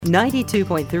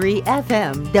92.3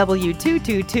 FM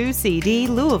W222CD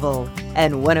Louisville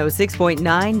and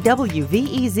 106.9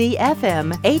 WVEZ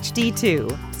FM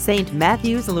HD2 St.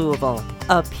 Matthews, Louisville,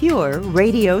 a Pure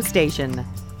Radio station.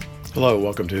 Hello,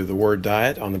 welcome to The Word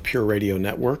Diet on the Pure Radio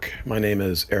Network. My name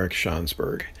is Eric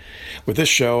Schonsberg. With this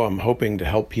show, I'm hoping to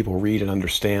help people read and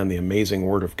understand the amazing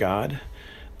Word of God.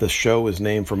 The show is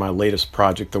named for my latest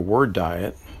project, The Word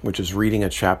Diet, which is reading a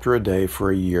chapter a day for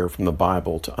a year from the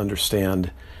Bible to understand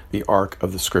the arc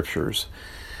of the Scriptures.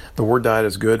 The Word Diet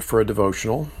is good for a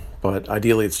devotional, but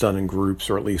ideally it's done in groups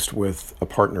or at least with a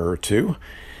partner or two.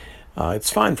 It's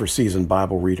fine for seasoned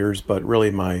Bible readers, but really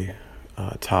my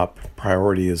top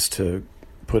priority is to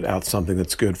put out something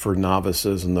that's good for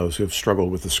novices and those who have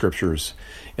struggled with the Scriptures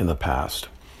in the past.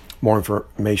 More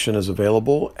information is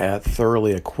available at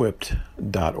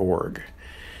thoroughlyequipped.org.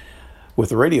 With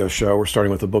the radio show, we're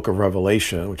starting with the book of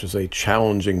Revelation, which is a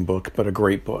challenging book, but a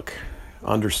great book,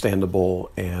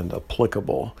 understandable and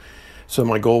applicable. So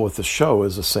my goal with the show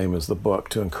is the same as the book,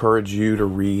 to encourage you to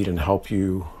read and help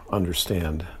you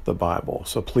understand the Bible.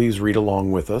 So please read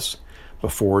along with us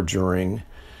before, during,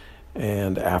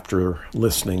 and after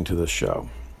listening to the show.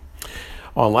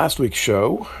 On last week's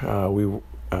show, we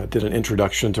did an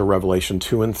introduction to Revelation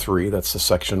 2 and 3. That's the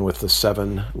section with the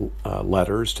 7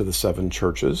 letters to the 7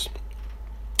 churches,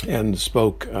 and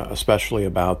spoke especially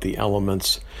about the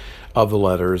elements of the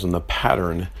letters and the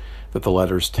pattern that the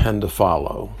letters tend to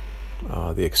follow,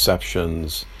 the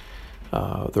exceptions,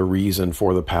 the reason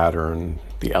for the pattern,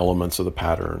 the elements of the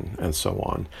pattern, and so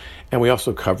on. And we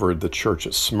also covered the church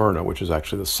at Smyrna, which is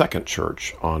actually the second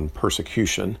church on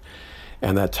persecution,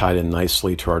 and that tied in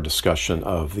nicely to our discussion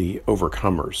of the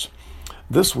overcomers.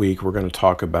 This week, we're going to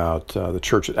talk about the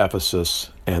church at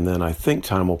Ephesus, and then I think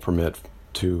time will permit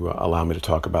to allow me to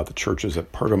talk about the churches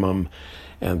at Pergamum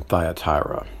and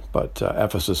Thyatira. But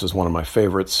Ephesus is one of my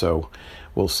favorites, so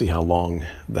we'll see how long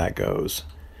that goes.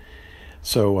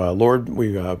 So, Lord,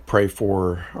 we pray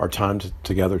for our time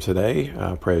together today.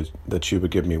 Pray that you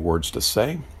would give me words to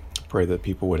say. Pray that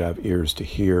people would have ears to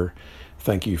hear.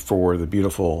 Thank you for the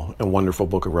beautiful and wonderful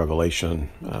book of Revelation.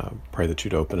 Pray that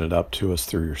you'd open it up to us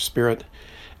through your Spirit.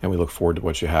 And we look forward to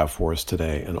what you have for us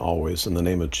today and always. In the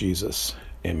name of Jesus,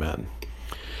 amen.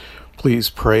 Please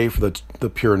pray for the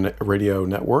Pure Radio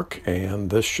Network and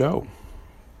this show.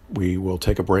 We will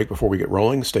take a break before we get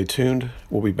rolling. Stay tuned.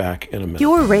 We'll be back in a minute.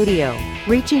 Pure Radio,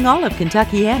 reaching all of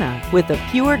Kentuckiana with the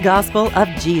pure gospel of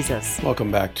Jesus.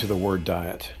 Welcome back to the Word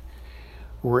Diet.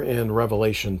 We're in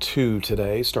Revelation 2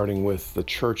 today, starting with the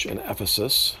church in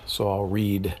Ephesus. So I'll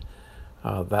read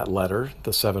that letter,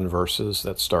 the 7 verses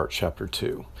that start chapter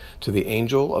 2. To the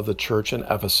angel of the church in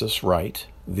Ephesus write,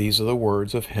 these are the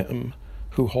words of him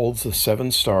who holds the 7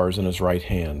 stars in his right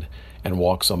hand and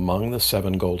walks among the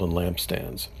 7 golden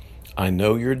lampstands. I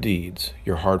know your deeds,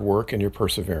 your hard work, and your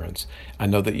perseverance. I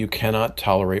know that you cannot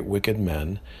tolerate wicked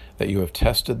men, that you have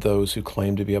tested those who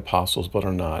claim to be apostles but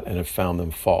are not, and have found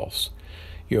them false.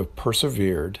 You have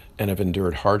persevered and have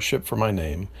endured hardship for my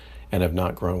name, and have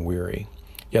not grown weary.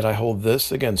 Yet I hold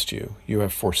this against you. You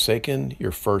have forsaken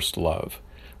your first love.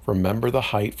 Remember the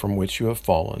height from which you have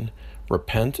fallen.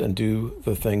 Repent and do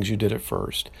the things you did at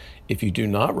first. If you do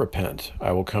not repent,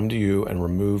 I will come to you and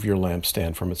remove your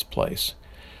lampstand from its place.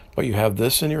 But you have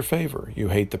this in your favor. You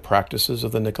hate the practices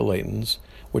of the Nicolaitans,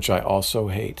 which I also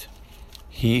hate.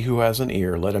 He who has an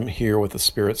ear, let him hear what the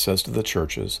Spirit says to the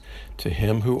churches. To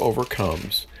him who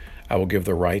overcomes, I will give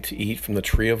the right to eat from the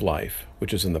tree of life,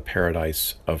 which is in the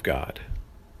paradise of God.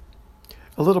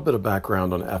 A little bit of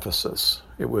background on Ephesus.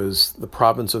 It was the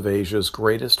province of Asia's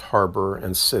greatest harbor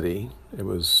and city. It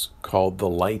was called the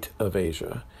Light of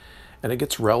Asia, and it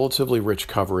gets relatively rich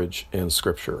coverage in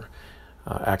Scripture.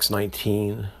 Acts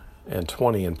 19 and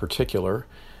 20 in particular.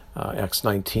 Acts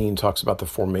 19 talks about the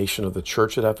formation of the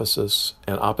church at Ephesus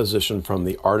and opposition from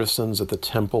the artisans at the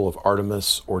temple of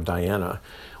Artemis or Diana,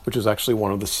 which is actually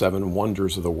one of the 7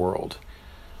 wonders of the world.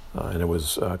 And it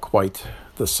was quite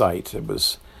the sight. It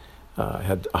was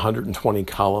had 120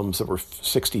 columns that were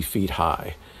 60 feet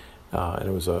high, and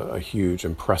it was a huge,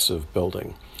 impressive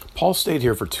building. Paul stayed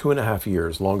here for 2.5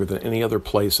 years, longer than any other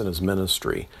place in his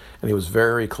ministry, and he was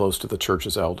very close to the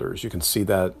church's elders. You can see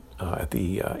that at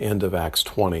the end of Acts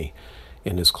 20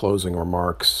 in his closing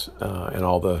remarks and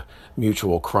all the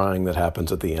mutual crying that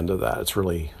happens at the end of that. It's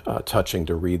really touching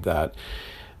to read that.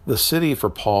 The city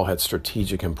for Paul had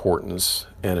strategic importance,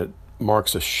 and it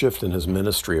marks a shift in his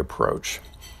ministry approach.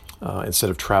 Instead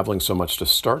of traveling so much to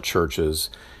start churches,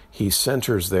 he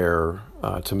centers there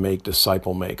to make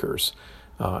disciple makers.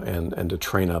 and to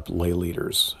train up lay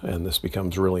leaders. And this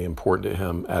becomes really important to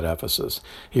him at Ephesus.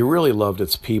 He really loved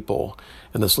its people,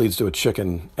 and this leads to a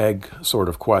chicken-egg sort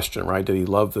of question, right? Did he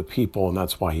love the people and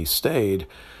that's why he stayed?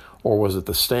 Or was it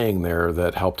the staying there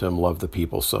that helped him love the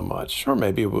people so much? Or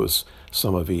maybe it was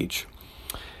some of each.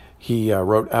 He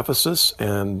wrote Ephesus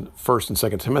and 1st and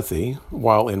 2nd Timothy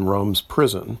while in Rome's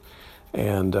prison.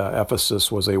 And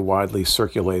Ephesus was a widely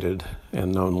circulated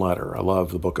and known letter. I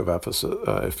love the book of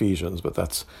Ephesians, but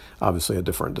that's obviously a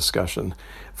different discussion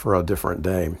for a different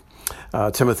day.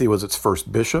 Timothy was its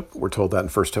first bishop. We're told that in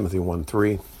 1 Timothy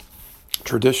 1:3.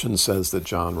 Tradition says that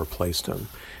John replaced him.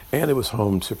 And it was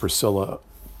home to Priscilla,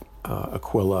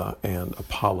 Aquila, and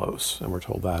Apollos, and we're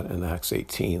told that in Acts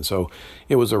 18. So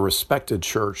it was a respected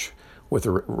church with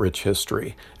a rich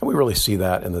history, and we really see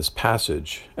that in this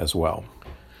passage as well.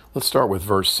 Let's start with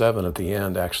verse 7 at the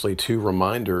end, actually two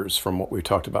reminders from what we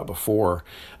talked about before.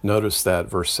 Notice that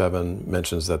verse 7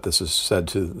 mentions that this is said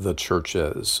to the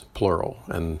churches, plural,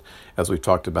 and as we've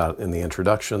talked about in the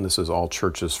introduction, this is all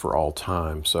churches for all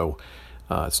time. So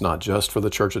it's not just for the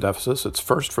church at Ephesus, it's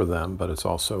first for them, but it's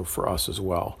also for us as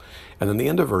well. And then the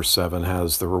end of verse 7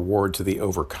 has the reward to the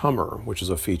overcomer, which is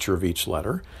a feature of each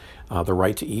letter, the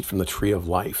right to eat from the tree of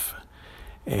life.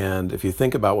 And if you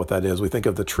think about what that is, we think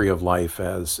of the tree of life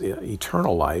as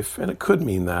eternal life, and it could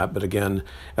mean that, but again,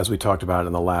 as we talked about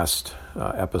in the last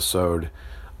episode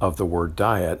of the word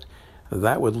diet,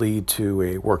 that would lead to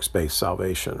a works-based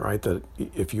salvation, right? That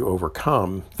if you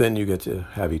overcome, then you get to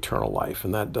have eternal life.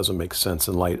 And that doesn't make sense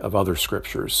in light of other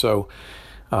scriptures. So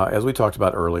as we talked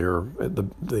about earlier,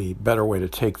 the better way to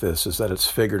take this is that it's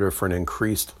figurative for an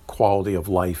increased quality of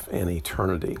life and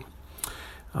eternity.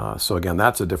 So again,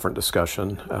 that's a different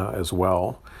discussion as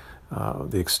well,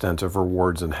 the extent of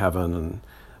rewards in heaven and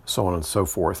so on and so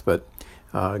forth. But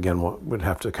again, we'd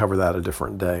have to cover that a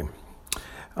different day.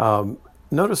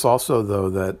 Notice also, though,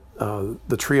 that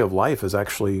the tree of life is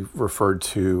actually referred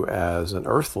to as an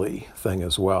earthly thing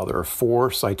as well. There are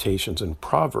 4 citations in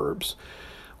Proverbs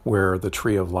where the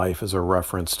tree of life is a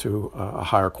reference to a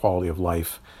higher quality of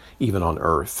life even on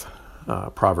earth.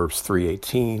 Proverbs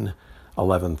 3:18,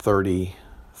 11:30,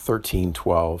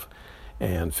 13:12,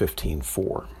 and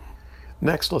 15:4.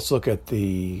 Next, let's look at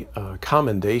the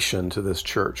commendation to this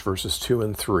church, verses 2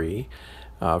 and 3.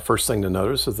 First thing to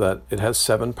notice is that it has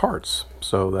 7 parts.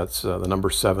 So that's the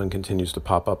number 7 continues to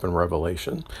pop up in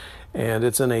Revelation. And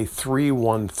it's in a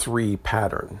 3-1-3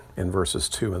 pattern in verses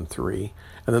 2 and 3.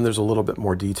 And then there's a little bit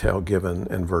more detail given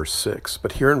in verse 6.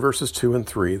 But here in verses 2 and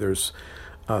 3, there's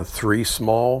 3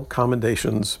 small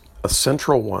commendations, a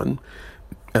central one,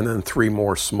 and then 3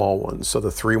 more small ones. So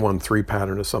the 3-1-3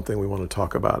 pattern is something we want to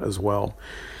talk about as well.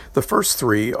 The first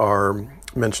 3 are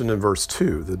mentioned in verse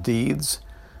 2, the deeds,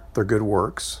 their good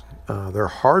works, their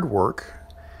hard work.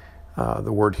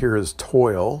 The word here is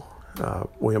toil.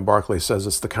 William Barclay says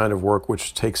it's the kind of work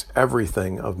which takes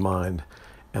everything of mind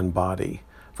and body.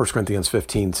 1 Corinthians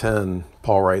 15:10,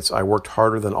 Paul writes, I worked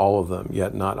harder than all of them,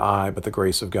 yet not I, but the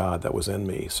grace of God that was in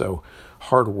me. So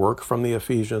hard work from the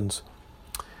Ephesians.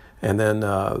 And then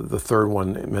the third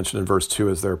one mentioned in verse 2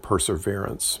 is their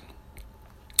perseverance.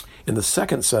 In the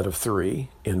second set of 3,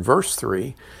 in verse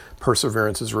 3,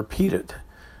 perseverance is repeated.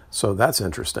 So that's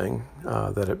interesting,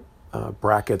 that it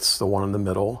brackets the one in the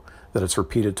middle, that it's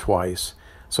repeated twice.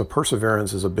 So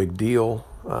perseverance is a big deal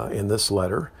in this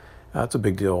letter. It's a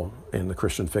big deal in the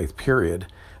Christian faith, period.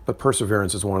 But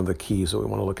perseverance is one of the keys that we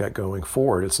want to look at going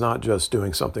forward. It's not just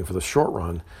doing something for the short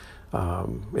run.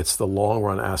 It's the long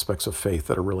run aspects of faith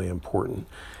that are really important.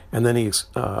 And then he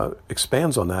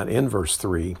expands on that in verse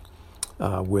 3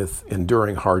 with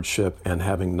enduring hardship and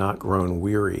having not grown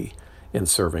weary in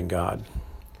serving God.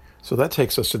 So that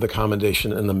takes us to the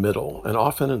commendation in the middle. And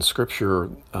often in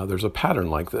Scripture, there's a pattern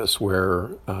like this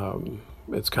where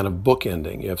it's kind of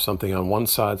bookending. You have something on one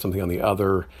side, something on the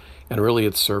other, and really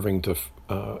it's serving to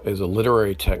as a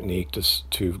literary technique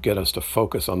to get us to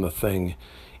focus on the thing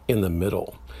in the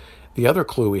middle. The other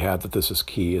clue we have that this is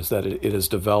key is that it is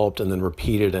developed and then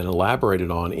repeated and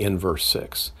elaborated on in verse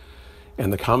 6.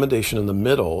 And the commendation in the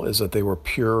middle is that they were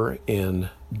pure in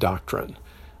doctrine.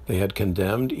 They had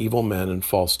condemned evil men and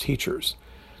false teachers.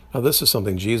 Now, this is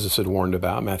something Jesus had warned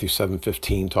about. Matthew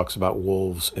 7:15 talks about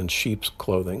wolves in sheep's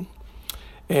clothing.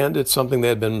 And it's something they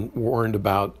had been warned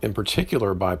about in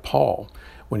particular by Paul.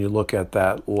 When you look at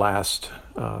that last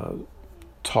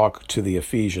talk to the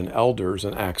Ephesian elders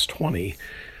in Acts 20,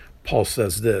 Paul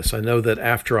says this, I know that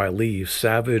after I leave,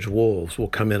 savage wolves will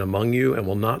come in among you and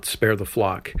will not spare the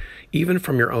flock. Even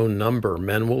from your own number,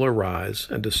 men will arise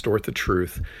and distort the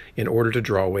truth in order to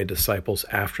draw away disciples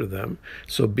after them.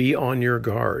 So be on your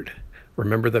guard.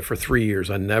 Remember that for 3 years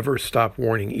I never stopped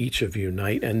warning each of you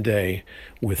night and day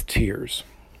with tears.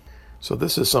 So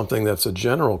this is something that's a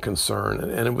general concern,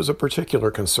 and it was a particular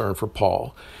concern for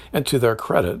Paul. And to their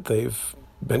credit, they've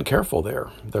been careful there.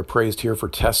 They're praised here for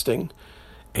testing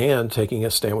and taking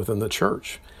a stand within the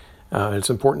church. It's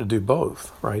important to do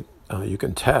both, right? You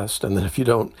can test, and then if you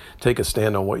don't take a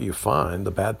stand on what you find,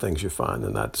 the bad things you find,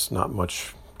 then that's not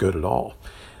much good at all.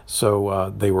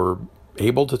 So they were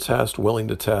able to test, willing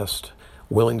to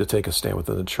take a stand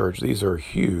within the church. These are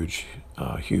huge,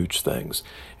 huge things,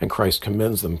 and Christ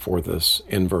commends them for this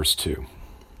in verse 2.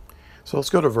 So let's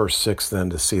go to verse 6 then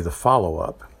to see the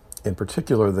follow-up. In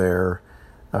particular there,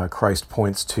 Christ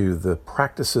points to the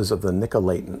practices of the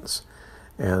Nicolaitans.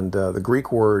 And the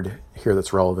Greek word here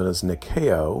that's relevant is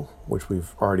nikeo, which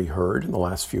we've already heard in the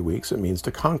last few weeks. It means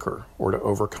to conquer or to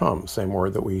overcome, same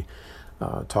word that we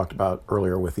talked about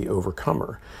earlier with the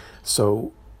overcomer.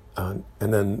 So, and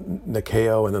then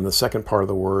nikeo, and then the second part of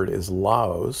the word is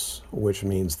laos, which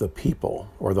means the people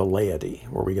or the laity,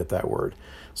 where we get that word.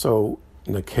 So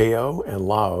nikeo and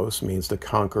laos means to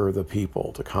conquer the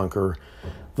people, to conquer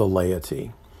the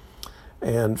laity.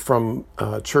 And from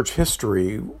church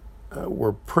history,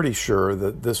 we're pretty sure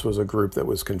that this was a group that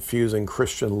was confusing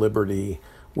Christian liberty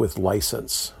with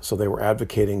license. So they were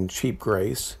advocating cheap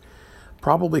grace,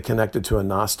 probably connected to a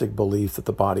Gnostic belief that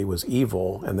the body was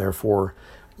evil and therefore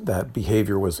that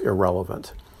behavior was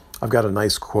irrelevant. I've got a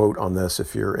nice quote on this.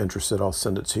 If you're interested, I'll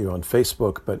send it to you on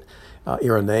Facebook. But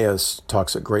Irenaeus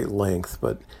talks at great length,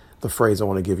 but the phrase I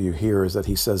want to give you here is that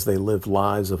he says they lived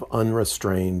lives of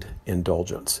unrestrained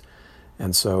indulgence.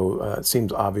 And so it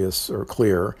seems obvious or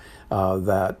clear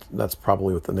that that's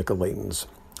probably what the Nicolaitans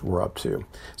were up to.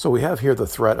 So we have here the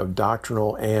threat of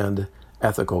doctrinal and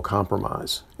ethical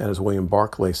compromise. And as William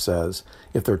Barclay says,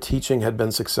 if their teaching had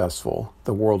been successful,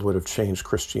 the world would have changed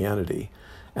Christianity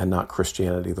and not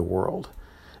Christianity the world.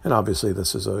 And obviously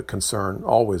this is a concern,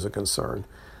 always a concern,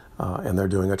 and they're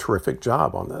doing a terrific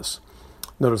job on this.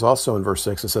 Notice also in verse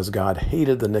 6 it says God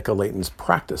hated the Nicolaitans'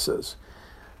 practices.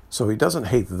 So he doesn't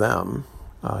hate them,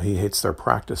 he hates their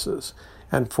practices.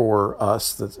 And for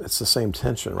us, it's the same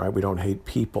tension, right? We don't hate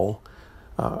people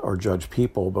or judge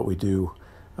people, but we do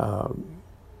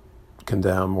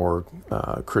condemn or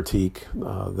critique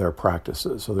their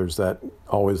practices. So there's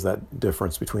always that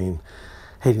difference between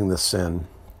hating the sin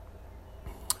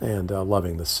and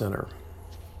loving the sinner.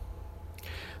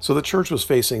 So the church was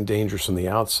facing dangers from the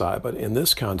outside, but in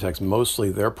this context, mostly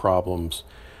their problems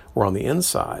were on the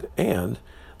inside, and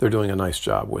they're doing a nice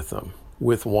job with them,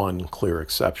 with one clear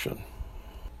exception.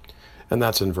 And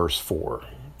that's in verse 4.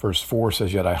 Verse 4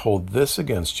 says, "Yet I hold this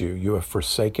against you, you have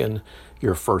forsaken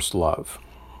your first love."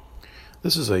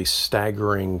 This is a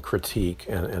staggering critique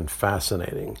and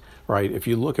fascinating, right? If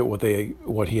you look at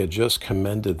what he had just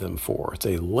commended them for, it's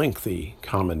a lengthy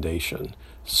commendation,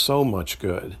 so much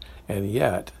good, and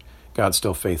yet God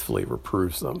still faithfully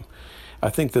reproves them. I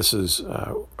think this is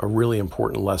a really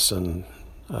important lesson,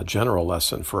 a general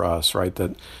lesson for us, right?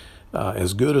 That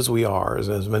as good as we are,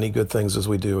 as many good things as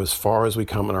we do, as far as we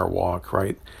come in our walk,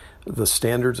 right? The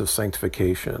standards of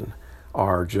sanctification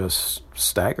are just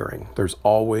staggering. There's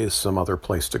always some other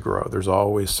place to grow. There's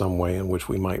always some way in which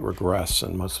we might regress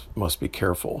and must be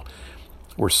careful.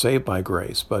 We're saved by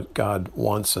grace, but God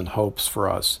wants and hopes for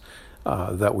us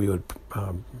that we would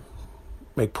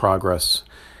make progress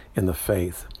in the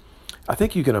faith. I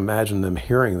think you can imagine them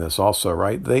hearing this also,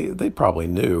 right? They probably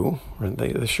knew,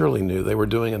 they surely knew they were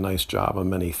doing a nice job on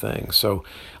many things. So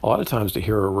a lot of times to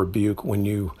hear a rebuke when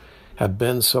you have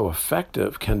been so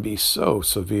effective can be so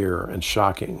severe and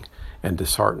shocking and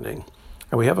disheartening.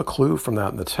 And we have a clue from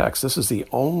that in the text. This is the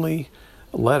only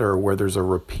letter where there's a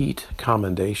repeat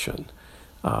commendation,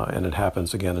 and it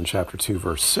happens again in chapter 2,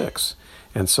 verse 6.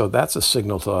 And so that's a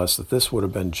signal to us that this would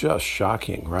have been just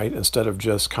shocking, right? Instead of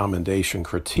just commendation,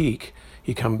 critique,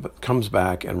 he comes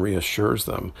back and reassures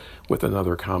them with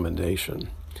another commendation.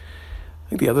 I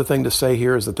think the other thing to say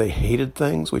here is that they hated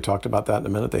things. We talked about that in a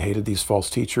minute. They hated these false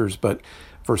teachers. But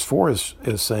verse 4 is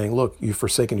saying, look, you've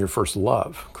forsaken your first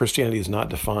love. Christianity is not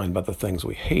defined by the things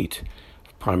we hate.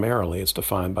 Primarily, it's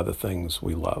defined by the things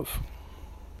we love.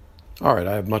 All right,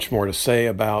 I have much more to say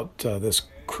about this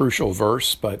crucial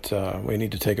verse, but we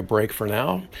need to take a break for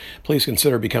now. Please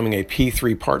consider becoming a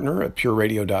P3 partner at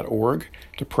pureradio.org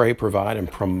to pray, provide, and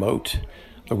promote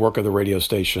the work of the radio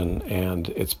station and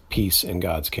its peace in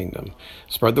God's kingdom.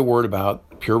 Spread the word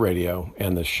about Pure Radio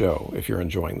and this show if you're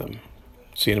enjoying them.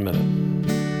 See you in a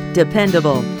minute.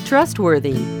 Dependable,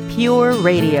 trustworthy, Pure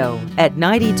Radio at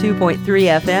 92.3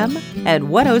 FM and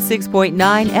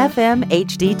 106.9 FM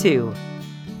HD2.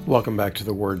 Welcome back to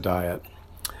the Word Diet.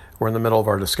 We're in the middle of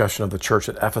our discussion of the church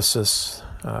at Ephesus,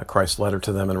 Christ's letter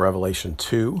to them in Revelation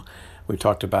 2. We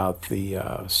talked about the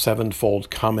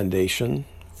sevenfold commendation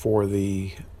for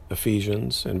the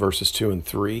Ephesians in verses 2 and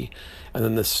 3, and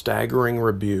then the staggering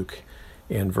rebuke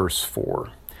in verse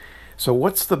 4. So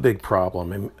what's the big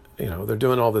problem? And, they're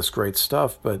doing all this great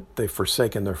stuff, but they've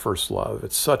forsaken their first love.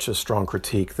 It's such a strong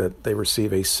critique that they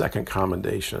receive a second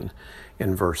commendation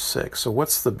in verse 6. So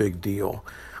what's the big deal?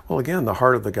 Well, again, the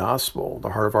heart of the gospel, the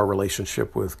heart of our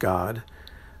relationship with God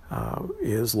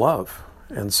is love.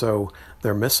 And so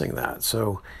they're missing that.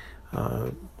 So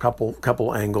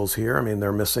couple angles here. I mean,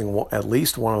 they're missing at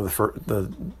least one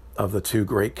of the two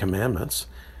great commandments,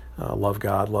 love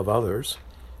God, love others.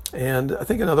 And I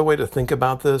think another way to think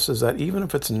about this is that even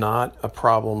if it's not a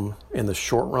problem in the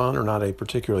short run, or not a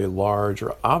particularly large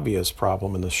or obvious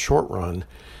problem in the short run,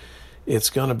 it's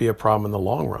going to be a problem in the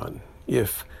long run.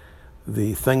 If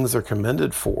the things they're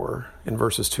commended for in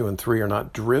verses 2 and 3 are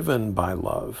not driven by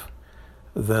love,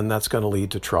 then that's going to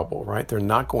lead to trouble, right? They're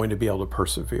not going to be able to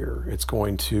persevere. It's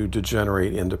going to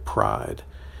degenerate into pride.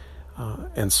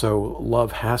 And so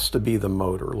love has to be the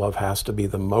motor. Love has to be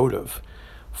the motive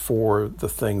for the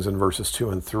things in verses 2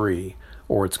 and 3,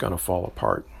 or it's going to fall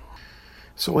apart.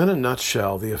 So in a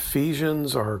nutshell, the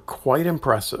Ephesians are quite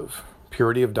impressive.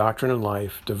 Purity of doctrine and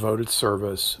life, devoted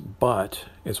service, but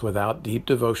it's without deep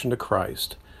devotion to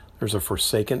Christ. There's a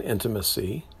forsaken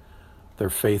intimacy. They're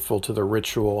faithful to the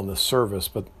ritual and the service,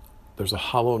 but there's a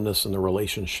hollowness in the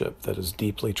relationship that is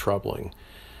deeply troubling.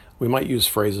 We might use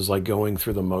phrases like going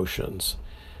through the motions.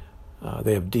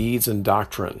 They have deeds and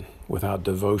doctrine without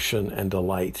devotion and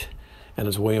delight. And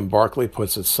as William Barclay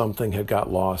puts it, something had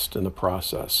got lost in the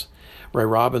process. Ray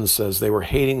Robbins says they were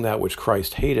hating that which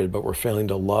Christ hated, but were failing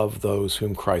to love those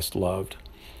whom Christ loved.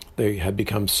 They had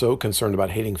become so concerned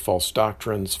about hating false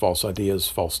doctrines, false ideas,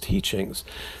 false teachings,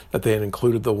 that they had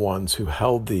included the ones who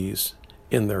held these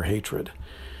in their hatred.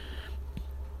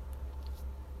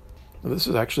 Now, this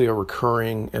is actually a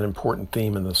recurring and important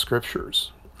theme in the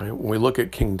scriptures. Right? When we look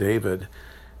at King David,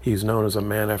 he's known as a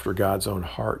man after God's own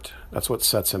heart. That's what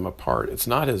sets him apart. It's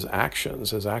not his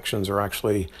actions. His actions are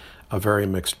actually a very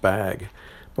mixed bag.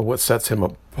 But what sets him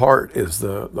apart is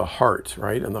the heart,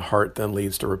 right? And the heart then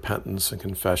leads to repentance and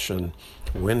confession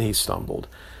when he stumbled.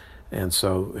 And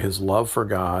so his love for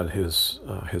God, his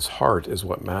heart is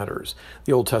what matters.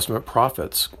 The Old Testament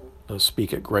prophets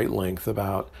speak at great length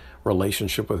about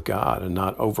relationship with God and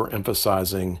not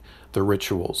overemphasizing the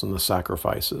rituals and the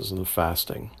sacrifices and the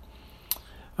fasting.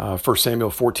 1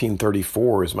 Samuel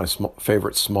 14:34 is my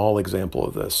favorite small example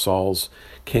of this. Saul's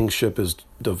kingship is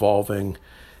devolving,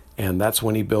 and that's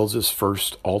when he builds his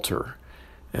first altar.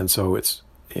 And so it's,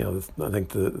 I think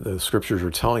the scriptures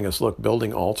are telling us, look,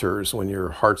 building altars when your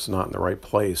heart's not in the right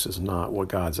place is not what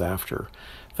God's after.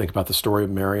 Think about the story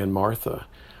of Mary and Martha.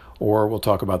 Or we'll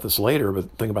talk about this later,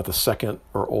 but think about the second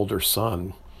or older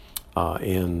son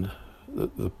in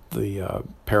the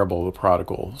parable of the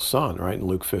prodigal son, right, in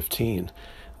Luke 15,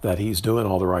 that he's doing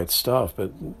all the right stuff,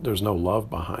 but there's no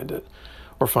love behind it.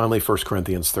 Or finally, 1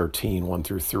 Corinthians 13, 1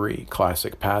 through 3,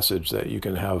 classic passage that you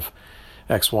can have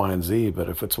X, Y, and Z, but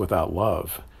if it's without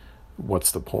love,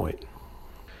 what's the point?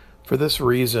 For this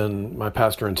reason, my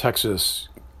pastor in Texas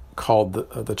called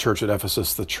the church at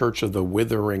Ephesus the church of the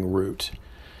withering root.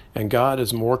 And God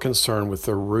is more concerned with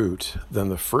the root than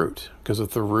the fruit, because if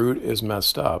the root is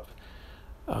messed up,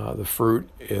 the fruit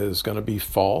is going to be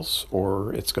false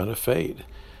or it's going to fade.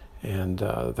 And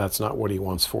that's not what he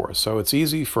wants for us. So it's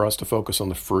easy for us to focus on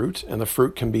the fruit, and the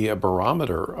fruit can be a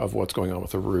barometer of what's going on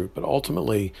with the root. But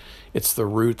ultimately, it's the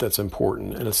root that's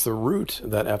important, and it's the root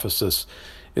that Ephesus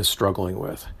is struggling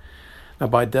with. Now,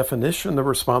 by definition, the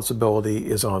responsibility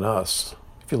is on us.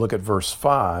 If you look at verse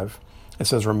 5, it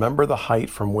says, remember the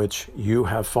height from which you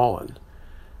have fallen.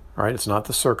 All right, it's not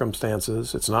the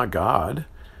circumstances, it's not God,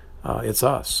 it's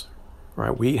us.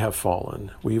 Right, we have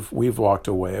fallen. We've walked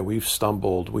away. We've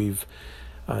stumbled. We've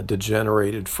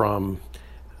degenerated from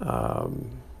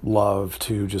love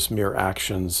to just mere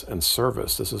actions and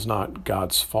service. This is not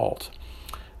God's fault.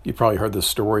 You probably heard the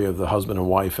story of the husband and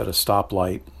wife at a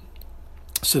stoplight,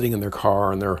 sitting in their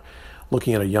car, and they're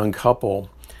looking at a young couple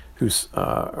who's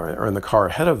are in the car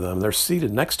ahead of them. They're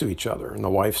seated next to each other, and the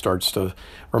wife starts to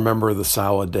remember the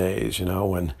salad days,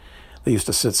 when they used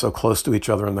to sit so close to each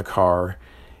other in the car.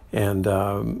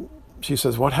 And she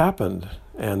says, what happened?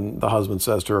 And the husband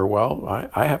says to her, well,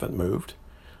 I haven't moved.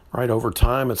 Right? Over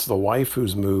time, it's the wife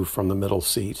who's moved from the middle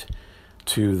seat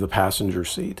to the passenger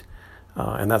seat.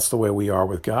 And that's the way we are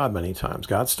with God many times.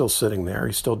 God's still sitting there.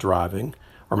 He's still driving.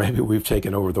 Or maybe we've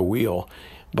taken over the wheel.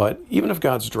 But even if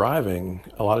God's driving,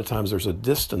 a lot of times there's a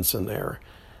distance in there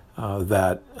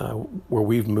where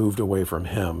we've moved away from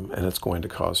Him and it's going to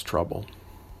cause trouble.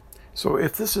 So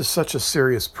if this is such a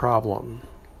serious problem,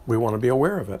 we want to be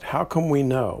aware of it. How can we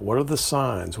know? What are the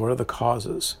signs? What are the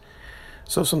causes?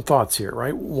 So some thoughts here,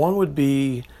 right? One would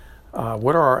be,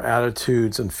 what are our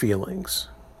attitudes and feelings?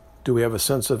 Do we have a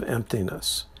sense of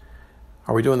emptiness?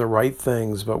 Are we doing the right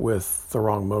things but with the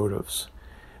wrong motives?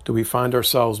 Do we find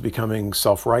ourselves becoming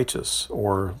self-righteous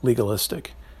or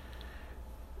legalistic?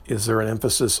 Is there an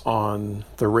emphasis on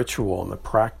the ritual and the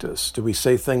practice? Do we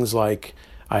say things like,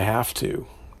 I have to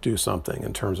do something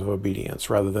in terms of obedience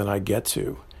rather than I get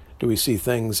to? Do we see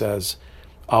things as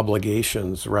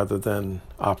obligations rather than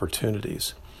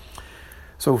opportunities?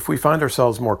 So if we find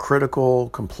ourselves more critical,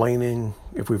 complaining,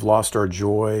 if we've lost our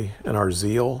joy and our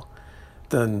zeal,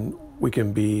 then we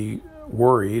can be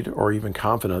worried or even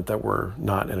confident that we're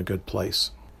not in a good place.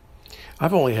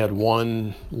 I've only had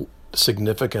one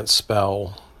significant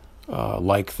spell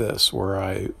like this where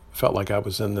I felt like I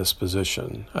was in this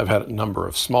position. I've had a number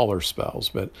of smaller spells,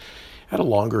 but I had a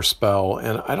longer spell,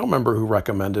 and I don't remember who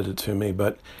recommended it to me,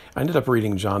 but I ended up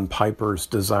reading John Piper's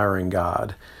Desiring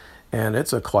God, and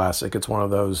it's a classic. It's one of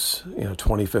those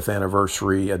 25th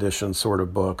anniversary edition sort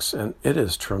of books, and it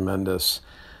is tremendous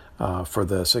for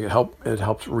this. It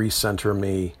helps recenter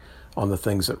me on the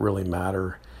things that really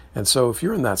matter. And so if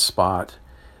you're in that spot,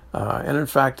 and in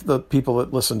fact, the people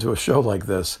that listen to a show like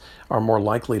this are more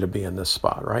likely to be in this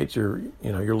spot, right? You're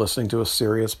listening to a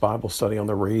serious Bible study on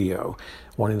the radio,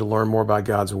 wanting to learn more about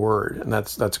God's Word, and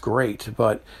that's great.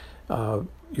 But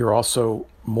you're also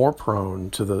more prone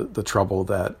to the trouble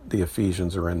that the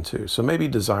Ephesians are into. So maybe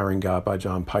Desiring God by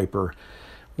John Piper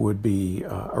would be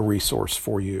a resource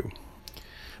for you.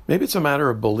 Maybe it's a matter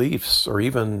of beliefs or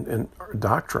even in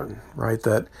doctrine, right?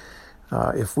 That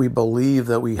if we believe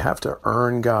that we have to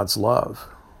earn God's love,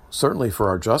 certainly for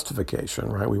our justification,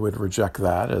 right? We would reject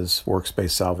that as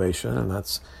works-based salvation, and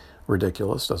that's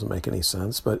ridiculous, doesn't make any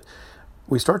sense. But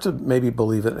we start to maybe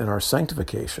believe it in our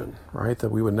sanctification, right?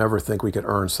 That we would never think we could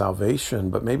earn salvation,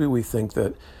 but maybe we think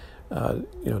that,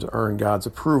 to earn God's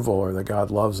approval or that God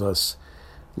loves us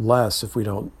less if we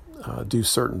don't do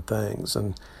certain things.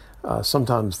 And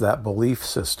sometimes that belief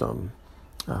system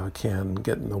can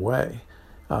get in the way.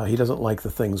 He doesn't like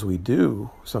the things we do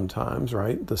sometimes,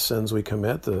 right? The sins we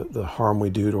commit, the harm we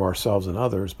do to ourselves and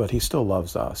others, but He still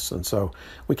loves us. And so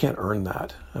we can't earn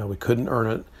that. We couldn't earn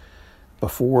it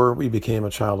before we became a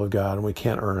child of God, and we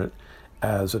can't earn it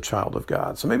as a child of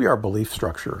God. So maybe our belief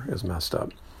structure is messed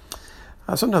up.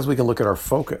 Sometimes we can look at our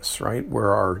focus, right?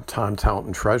 Where our time, talent,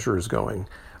 and treasure is going.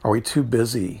 Are we too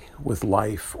busy with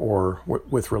life or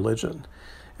with religion?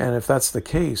 And if that's the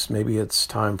case, maybe it's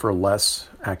time for less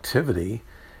activity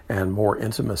and more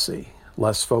intimacy,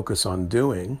 less focus on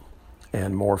doing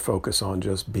and more focus on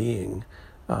just being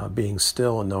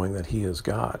still and knowing that He is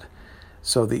God.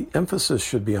 So the emphasis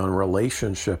should be on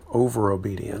relationship over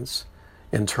obedience,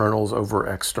 internals over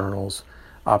externals,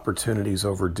 opportunities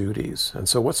over duties. And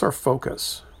so what's our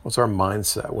focus? What's our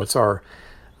mindset?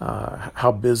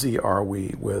 How busy are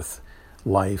we with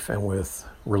life and with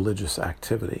religious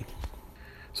activity?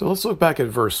 So let's look back at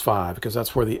verse 5, because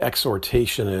that's where the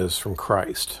exhortation is from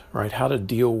Christ, right? How to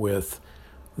deal with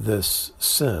this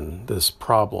sin, this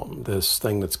problem, this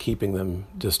thing that's keeping them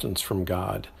distance from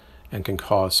God and can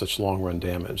cause such long-run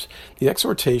damage. The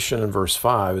exhortation in verse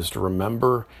 5 is to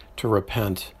remember, to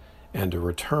repent, and to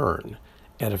return.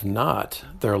 And if not,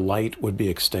 their light would be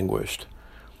extinguished.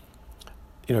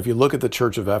 If you look at the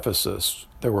church of Ephesus,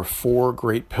 there were 4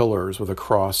 great pillars with a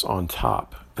cross on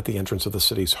top at the entrance of the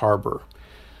city's harbor.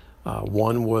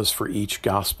 One was for each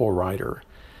gospel writer.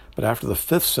 But after the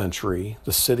 5th century,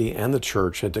 the city and the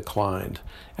church had declined.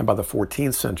 And by the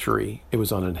 14th century, it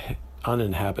was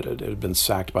uninhabited. It had been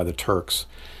sacked by the Turks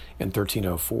in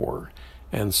 1304.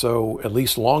 And so, at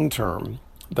least long term,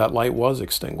 that light was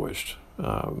extinguished.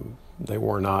 They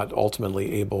were not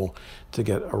ultimately able to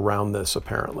get around this,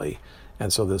 apparently.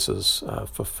 And so this is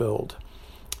fulfilled.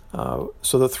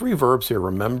 So the 3 verbs here,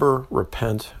 remember,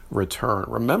 repent, return.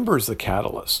 Remember is the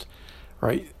catalyst,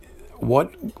 right?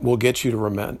 What will get you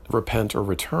to repent or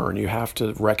return? You have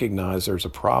to recognize there's a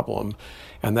problem,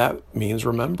 and that means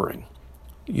remembering.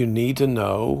 You need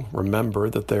to remember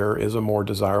that there is a more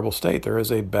desirable state. There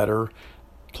is a better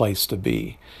place to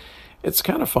be. It's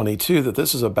kind of funny, too, that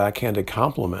this is a backhanded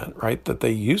compliment, right? That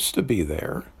they used to be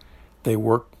there. They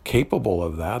were capable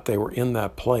of that. They were in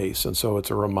that place. And so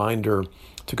it's a reminder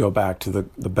to go back to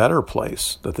the better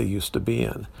place that they used to be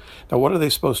in. Now, what are they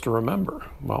supposed to remember?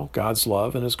 Well, God's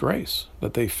love and His grace,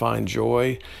 that they find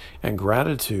joy and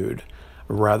gratitude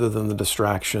rather than the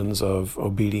distractions of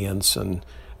obedience and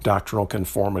doctrinal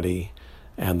conformity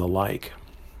and the like.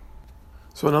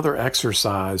 So another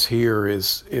exercise here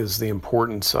is the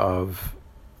importance of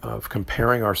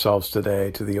comparing ourselves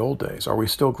today to the old days. Are we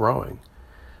still growing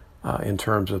in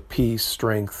terms of peace,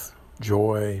 strength,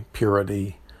 joy,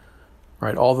 purity,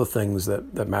 right? All the things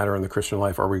that matter in the Christian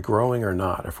life. Are we growing or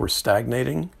not? If we're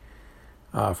stagnating,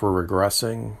 if we're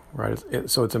regressing, right?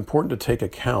 So it's important to take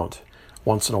account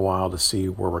once in a while to see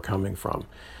where we're coming from.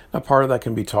 Now, part of that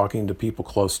can be talking to people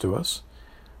close to us.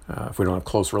 If we don't have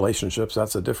close relationships,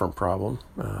 that's a different problem.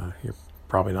 You're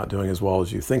probably not doing as well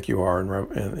as you think you are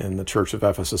in the Church of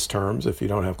Ephesus terms if you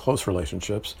don't have close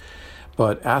relationships.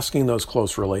 But asking those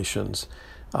close relations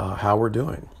how we're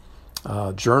doing.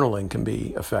 Journaling can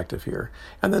be effective here.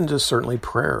 And then just certainly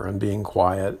prayer and being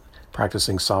quiet,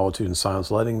 practicing solitude and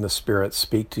silence, letting the Spirit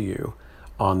speak to you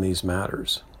on these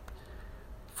matters.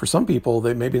 For some people,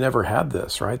 they maybe never had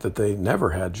this, right? That they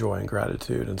never had joy and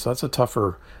gratitude. And so that's a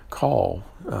tougher call.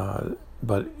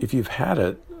 But if you've had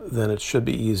it, then it should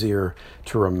be easier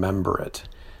to remember it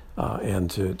and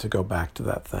to go back to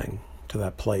that thing, to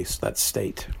that place, that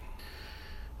state.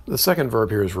 The second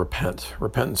verb here is repent.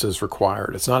 Repentance is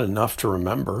required. It's not enough to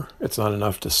remember. It's not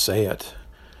enough to say it,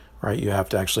 right? You have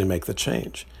to actually make the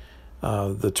change.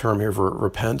 The term here for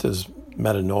repent is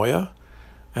metanoia.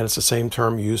 And it's the same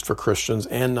term used for Christians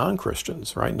and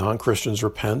non-Christians, right? Non-Christians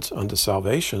repent unto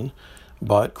salvation,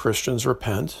 but Christians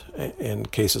repent in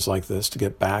cases like this to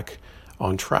get back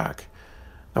on track.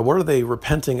 Now, what are they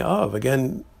repenting of?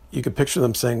 Again, you could picture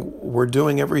them saying, we're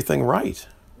doing everything right.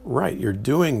 Right, you're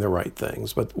doing the right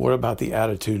things, but what about the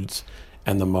attitudes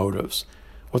and the motives?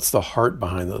 What's the heart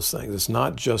behind those things? It's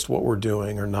not just what we're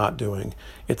doing or not doing.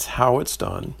 It's how it's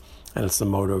done, and it's the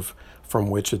motive from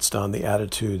which it's done, the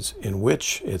attitudes in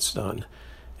which it's done.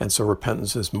 And so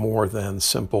repentance is more than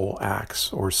simple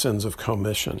acts or sins of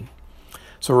commission.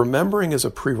 So remembering is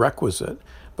a prerequisite,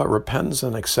 but repentance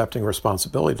and accepting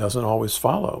responsibility doesn't always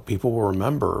follow. People will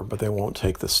remember, but they won't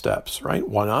take the steps, right?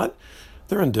 Why not?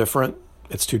 They're indifferent.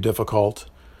 It's too difficult.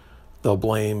 They'll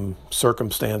blame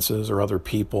circumstances or other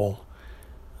people.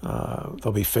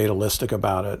 They'll be fatalistic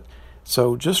about it.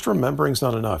 So just remembering is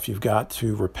not enough. You've got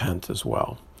to repent as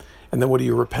well. And then what do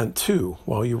you repent to?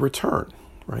 Well, you return,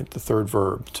 right? The third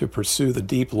verb, to pursue the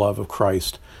deep love of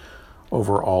Christ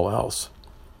over all else.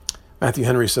 Matthew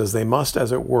Henry says, they must,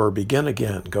 as it were, begin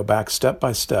again, go back step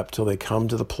by step till they come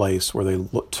to the place where they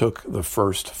took the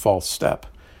first false step.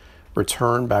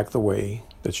 Return back the way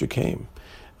that you came.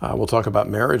 We'll talk about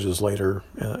marriages later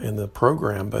in the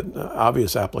program, but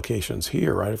obvious applications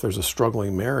here, right? If there's a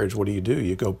struggling marriage, what do?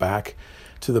 You go back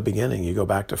to the beginning. You go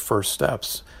back to first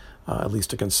steps. At least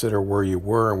to consider where you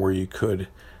were and where you could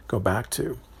go back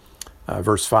to.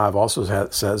 Verse 5 also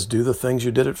says, do the things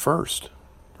you did at first,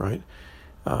 right?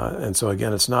 And so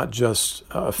again, it's not just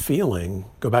a feeling.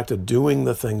 Go back to doing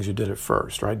the things you did at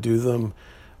first, right? Do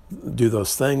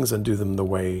those things and do them the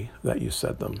way that you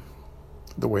said them,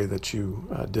 the way that you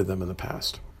did them in the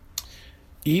past.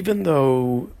 Even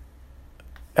though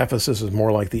Ephesus is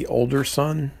more like the older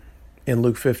son in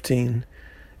Luke 15,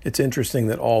 it's interesting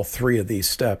that all three of these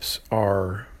steps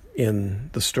are in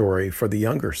the story for the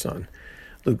younger son.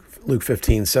 Luke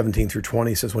 15, 17 through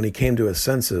 20 says, when he came to his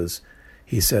senses,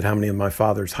 he said, how many of my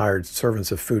father's hired servants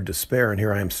have food to spare, and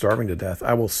here I am starving to death?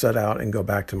 I will set out and go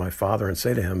back to my father and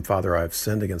say to him, Father, I have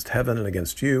sinned against heaven and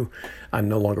against you. I'm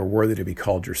no longer worthy to be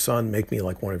called your son. Make me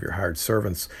like one of your hired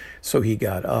servants. So he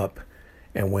got up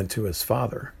and went to his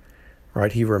father,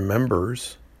 right? He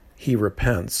remembers, he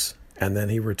repents, and then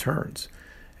he returns.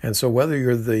 And so whether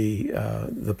you're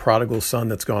the prodigal son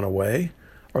that's gone away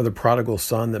or the prodigal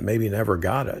son that maybe never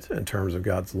got it in terms of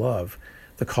God's love,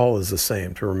 the call is the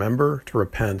same, to remember, to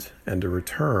repent, and to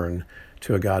return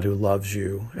to a God who loves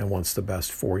you and wants the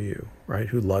best for you, right?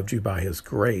 Who loved you by his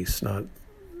grace, not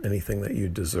anything that you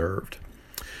deserved.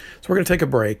 So we're going to take a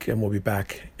break, and we'll be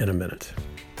back in a minute.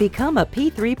 Become a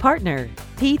P3 partner.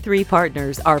 P3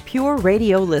 partners are Pure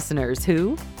Radio listeners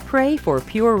who pray for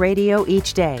Pure Radio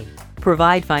each day,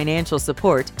 provide financial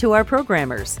support to our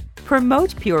programmers,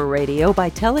 promote Pure Radio by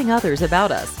telling others about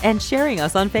us and sharing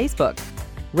us on Facebook.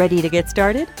 Ready to get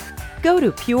started? Go to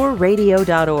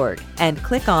pureradio.org and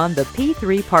click on the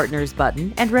P3 Partners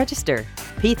button and register.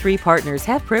 P3 Partners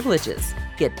have privileges.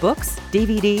 Get books,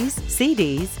 DVDs,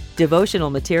 CDs, devotional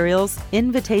materials,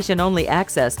 invitation-only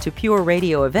access to Pure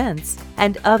Radio events,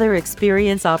 and other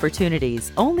experience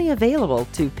opportunities only available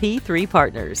to P3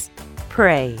 Partners.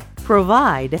 Pray,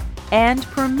 provide, and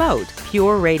promote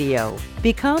Pure Radio.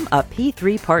 Become a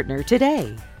P3 partner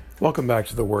today. Welcome back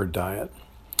to the Word Diet.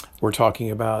 We're talking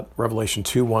about Revelation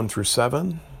 2, 1 through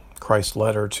 7, Christ's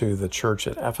letter to the church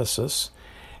at Ephesus.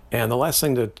 And the last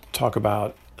thing to talk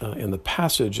about in the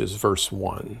passage is verse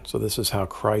 1. So this is how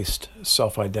Christ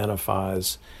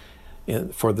self-identifies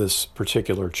for this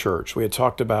particular church. We had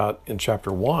talked about in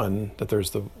chapter 1 that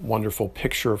there's the wonderful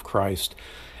picture of Christ,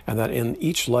 and that in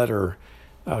each letter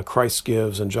Christ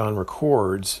gives and John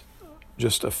records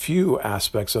just a few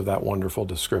aspects of that wonderful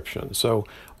description. So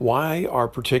why are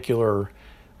particular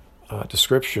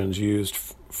descriptions used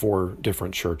for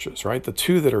different churches, right? The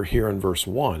two that are here in verse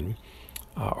 1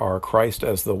 are Christ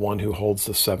as the one who holds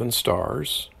the 7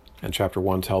 stars, and chapter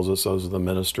 1 tells us those are the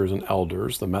ministers and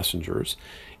elders, the messengers,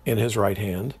 in his right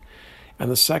hand. And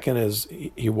the second is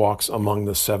he walks among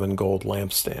the 7 gold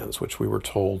lampstands, which we were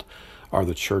told are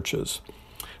the churches.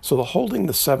 So the holding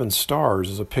the 7 stars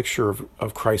is a picture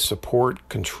of Christ's support,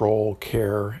 control,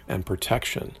 care, and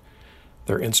protection.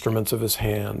 They're instruments of his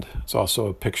hand. It's also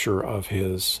a picture of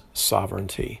his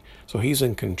sovereignty. So he's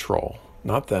in control,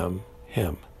 not them,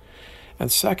 him.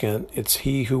 And second, it's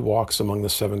he who walks among the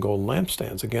 7 golden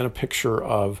lampstands. Again, a picture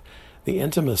of the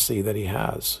intimacy that he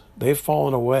has. They've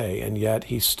fallen away, and yet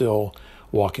he's still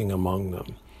walking among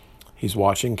them. He's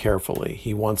watching carefully.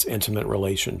 He wants intimate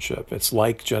relationship. It's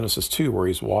like Genesis 2, where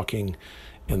he's walking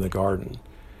in the garden.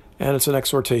 And it's an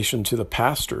exhortation to the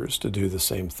pastors to do the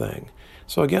same thing.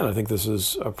 So again, I think this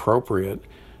is appropriate,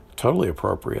 totally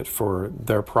appropriate for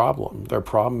their problem. Their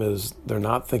problem is they're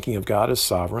not thinking of God as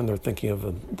sovereign. They're thinking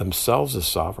of themselves as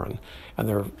sovereign, and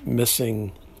they're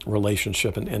missing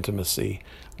relationship and intimacy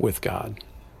with God.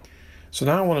 So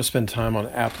now I want to spend time on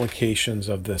applications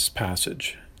of this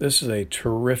passage. This is a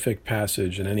terrific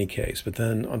passage in any case, but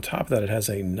then on top of that, it has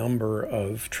a number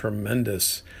of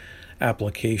tremendous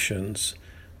applications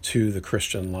to the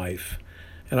Christian life.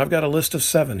 And I've got a list of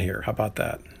 7 here. How about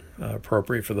that?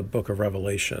 Appropriate for the book of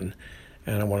Revelation.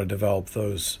 And I want to develop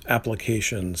those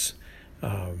applications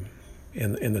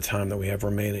in the time that we have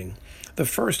remaining. The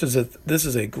first is that this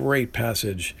is a great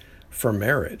passage for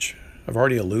marriage. I've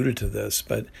already alluded to this,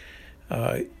 but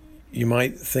you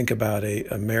might think about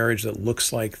a marriage that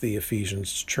looks like the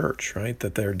Ephesians church, right?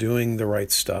 That they're doing the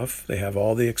right stuff. They have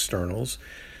all the externals,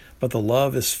 but the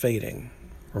love is fading,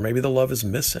 or maybe the love is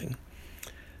missing.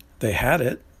 They had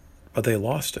it, but they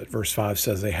lost it. Verse 5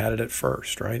 says they had it at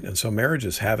first, right? And so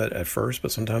marriages have it at first,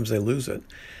 but sometimes they lose it.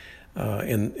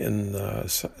 In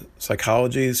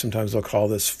psychology, sometimes they'll call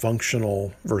this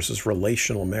functional versus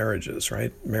relational marriages,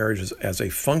 right? Marriage as a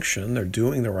function, they're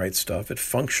doing the right stuff. It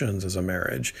functions as a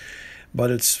marriage, but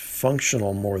it's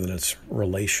functional more than it's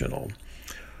relational.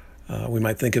 We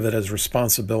might think of it as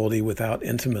responsibility without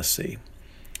intimacy.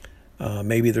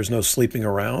 Maybe there's no sleeping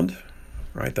around,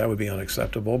 right? That would be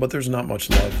unacceptable, but there's not much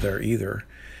love there either.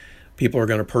 People are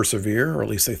going to persevere, or at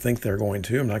least they think they're going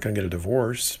to. I'm not going to get a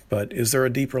divorce, but is there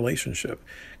a deep relationship?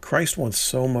 Christ wants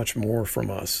so much more from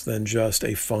us than just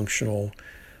a functional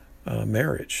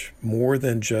marriage, more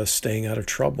than just staying out of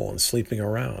trouble and sleeping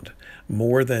around,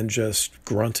 more than just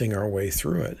grunting our way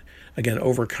through it. Again,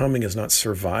 overcoming is not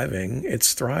surviving,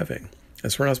 it's thriving.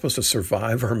 And so we're not supposed to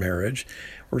survive our marriage.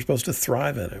 We're supposed to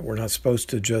thrive in it. We're not supposed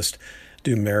to just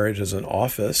do marriage as an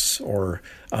office or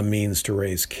a means to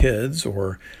raise kids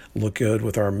or look good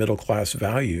with our middle-class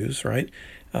values, right?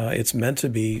 It's meant to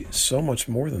be so much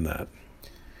more than that.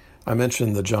 I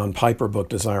mentioned the John Piper book,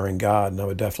 Desiring God, and I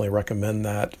would definitely recommend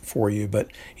that for you, but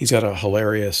he's got a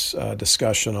hilarious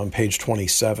discussion on page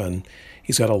 27.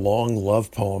 He's got a long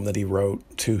love poem that he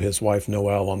wrote to his wife,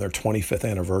 Noelle, on their 25th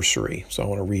anniversary. So I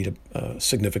want to read a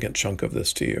significant chunk of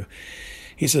this to you.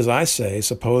 He says, I say,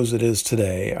 suppose it is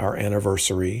today, our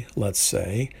anniversary, let's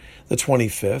say, the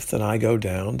 25th, and I go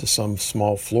down to some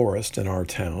small florist in our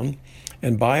town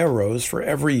and buy a rose for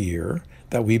every year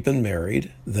that we've been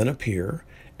married, then appear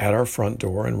at our front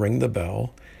door and ring the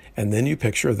bell, and then you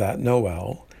picture that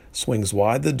Noel swings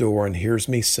wide the door and hears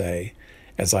me say,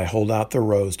 as I hold out the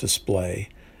rose display,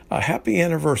 a happy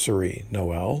anniversary,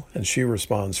 Noel, and she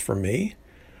responds, for me?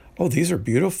 Oh, these are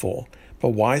beautiful, but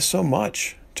why so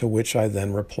much? To which I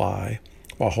then reply,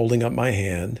 while holding up my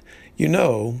hand, you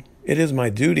know, it is my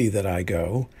duty that I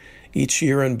go each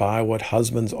year and buy what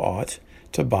husbands ought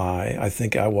to buy. I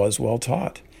think I was well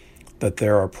taught that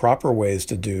there are proper ways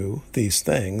to do these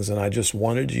things, and I just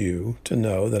wanted you to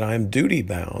know that I am duty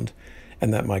bound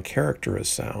and that my character is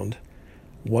sound.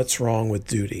 What's wrong with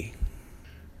duty?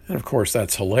 And of course,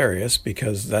 that's hilarious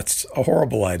because that's a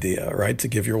horrible idea, right? To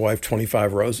give your wife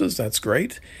 25 roses, that's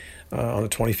great. On a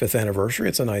 25th anniversary,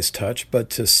 it's a nice touch, but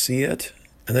to see it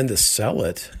and then to sell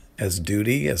it as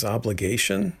duty, as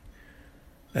obligation,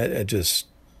 it just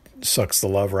sucks the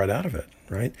love right out of it,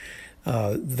 right?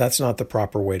 That's not the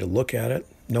proper way to look at it.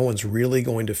 No one's really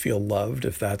going to feel loved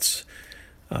if that's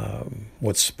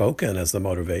what's spoken as the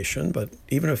motivation, but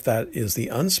even if that is the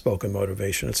unspoken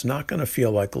motivation, it's not going to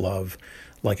feel like love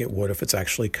like it would if it's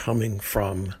actually coming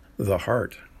from the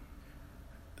heart.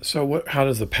 So how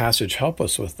does the passage help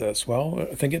us with this? Well,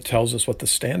 I think it tells us what the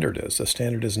standard is. The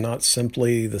standard is not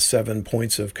simply the 7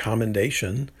 points of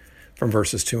commendation from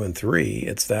verses 2 and 3.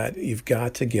 It's that you've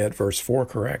got to get verse 4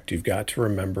 correct. You've got to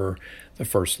remember the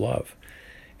first love.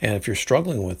 And if you're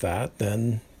struggling with that,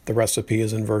 then the recipe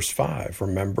is in verse 5.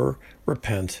 Remember,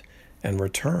 repent, and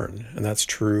return. And that's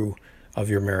true of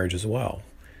your marriage as well.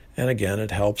 And again,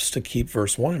 it helps to keep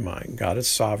verse 1 in mind. God is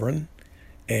sovereign,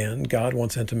 and God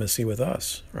wants intimacy with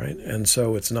us, right? And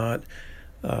so it's not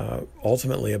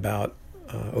ultimately about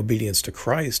obedience to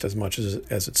Christ as much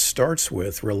as it starts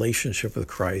with relationship with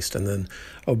Christ, and then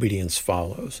obedience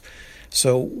follows.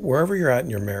 So wherever you're at in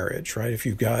your marriage, right, if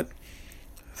you've got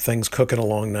things cooking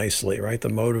along nicely, right, the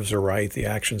motives are right, the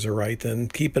actions are right, then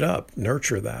keep it up,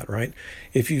 nurture that, right?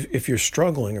 If you're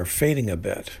struggling or fading a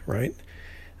bit, right,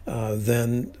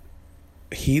 then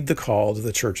heed the call to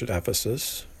the church at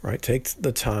Ephesus, right? Take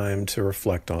the time to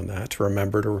reflect on that, to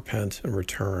remember to repent and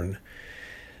return.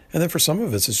 And then for some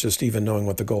of us, it's just even knowing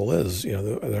what the goal is.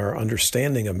 That our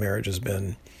understanding of marriage has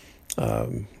been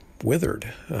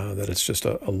withered, that it's just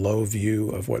a low view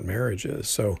of what marriage is.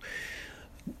 So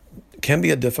it can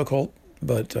be a difficult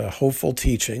but hopeful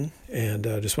teaching. And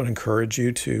I just want to encourage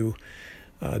you to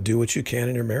do what you can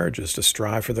in your marriages, to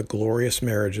strive for the glorious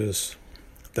marriages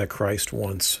that Christ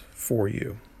wants for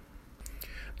you.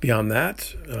 Beyond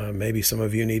that, maybe some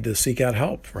of you need to seek out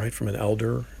help, right, from an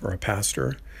elder or a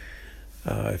pastor.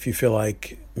 If you feel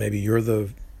like maybe you're the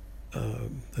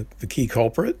key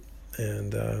culprit,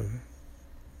 and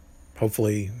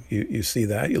hopefully you see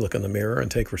that, you look in the mirror and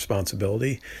take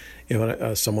responsibility.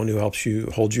 Someone who helps you,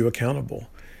 hold you accountable.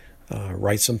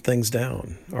 Write some things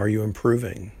down. Are you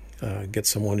improving? Get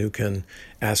someone who can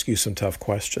ask you some tough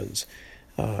questions.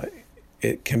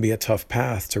 It can be a tough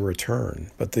path to return,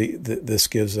 but this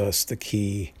gives us the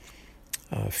key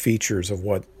features of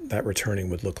what that returning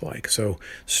would look like. So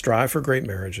strive for great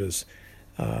marriages.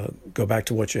 Go back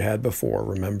to what you had before.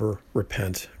 Remember,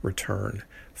 repent, return.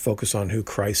 Focus on who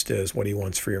Christ is, what he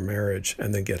wants for your marriage,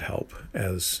 and then get help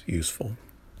as useful.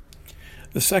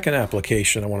 The second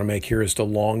application I want to make here is to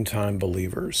longtime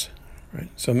believers. Right?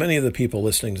 So many of the people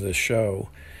listening to this show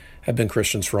have been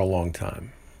Christians for a long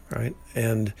time, right?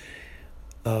 And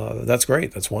that's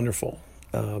great. That's wonderful.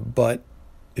 But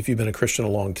if you've been a Christian a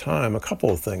long time, a couple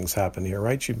of things happen here,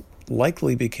 right? You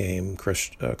likely became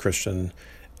Christian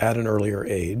at an earlier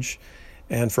age.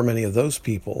 And for many of those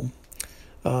people,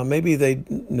 maybe they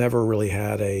never really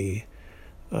had a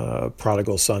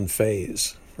prodigal son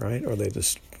phase, right? Or they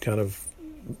just kind of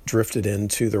drifted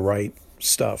into the right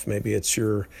stuff. Maybe it's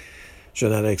your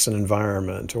genetics and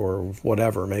environment or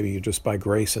whatever. Maybe you just by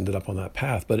grace ended up on that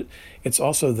path. But it's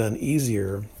also then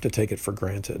easier to take it for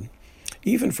granted.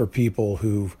 Even for people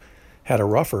who've had a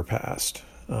rougher past,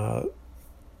 a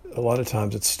lot of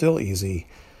times it's still easy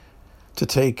to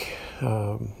take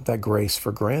that grace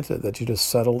for granted, that you just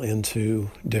settle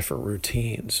into different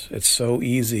routines. It's so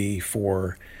easy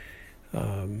for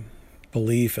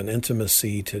belief and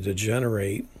intimacy to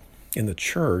degenerate in the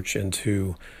church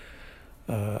into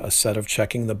a set of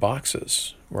checking the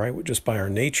boxes, right? Just by our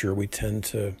nature, we tend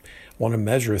to want to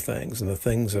measure things, and the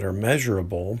things that are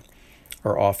measurable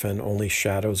are often only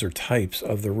shadows or types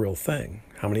of the real thing.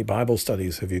 How many Bible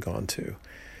studies have you gone to?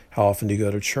 How often do you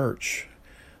go to church?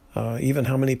 Even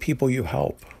how many people you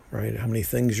help, right? How many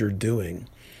things you're doing.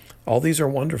 All these are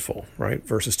wonderful, right?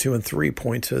 Verses 2 and 3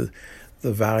 point to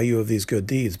the value of these good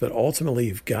deeds, but ultimately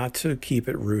you've got to keep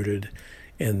it rooted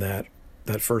in that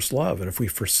first love. And if we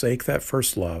forsake that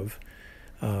first love,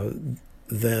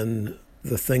 then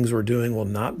the things we're doing will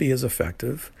not be as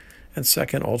effective. And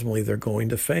second, ultimately, they're going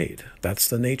to fade. That's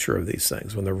the nature of these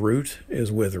things. When the root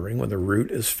is withering, when the root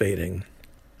is fading,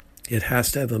 it has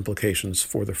to have implications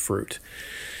for the fruit.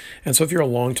 And so if you're a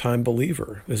longtime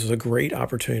believer, this is a great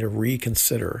opportunity to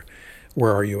reconsider,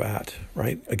 where are you at,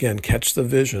 right? Again, catch the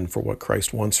vision for what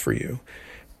Christ wants for you.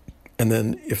 And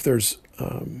then if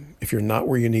you're not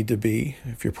where you need to be,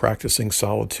 if you're practicing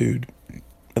solitude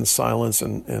and silence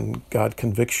and God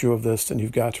convicts you of this, then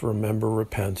you've got to remember,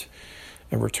 repent,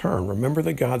 and return. Remember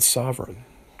that God's sovereign.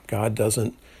 God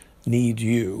doesn't need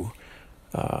you.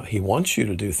 He wants you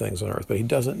to do things on earth, but he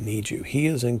doesn't need you. He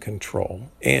is in control,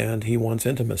 and he wants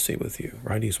intimacy with you,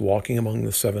 right? He's walking among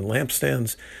the 7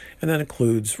 lampstands, and that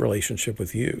includes relationship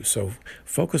with you. So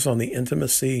focus on the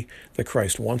intimacy that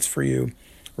Christ wants for you.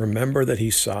 Remember that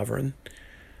he's sovereign.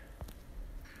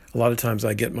 A lot of times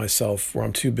I get myself where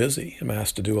I'm too busy. I'm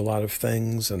asked to do a lot of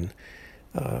things, and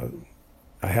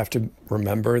I have to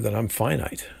remember that I'm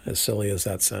finite, as silly as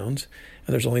that sounds,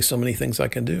 and there's only so many things I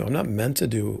can do. I'm not meant to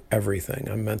do everything.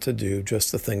 I'm meant to do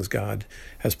just the things God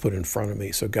has put in front of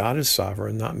me. So God is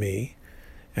sovereign, not me,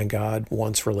 and God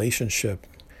wants relationship,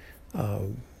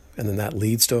 and then that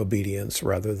leads to obedience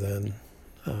rather than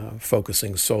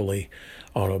focusing solely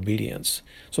on obedience.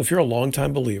 So if you're a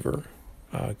longtime believer,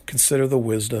 consider the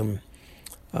wisdom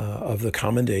of the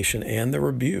commendation and the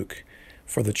rebuke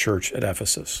for the church at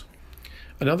Ephesus.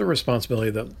 Another responsibility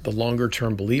that the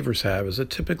longer-term believers have is that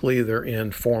typically they're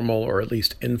in formal or at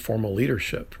least informal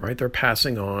leadership, right? They're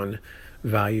passing on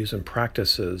values and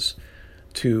practices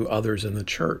to others in the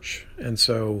church. And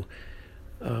so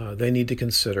we need to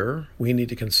consider,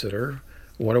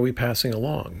 what are we passing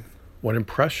along? What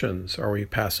impressions are we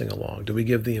passing along? Do we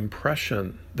give the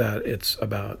impression that it's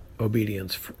about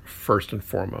obedience first and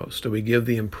foremost? Do we give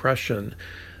the impression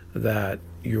that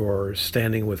your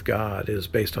standing with God is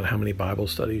based on how many Bible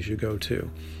studies you go to?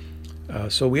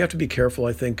 So we have to be careful,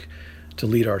 I think, to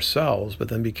lead ourselves, but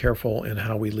then be careful in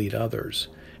how we lead others.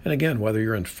 And again, whether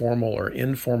you're in formal or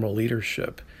informal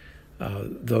leadership,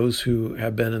 those who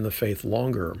have been in the faith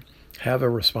longer have a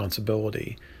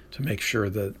responsibility to make sure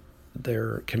that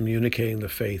they're communicating the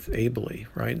faith ably,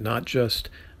 right? Not just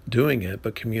doing it,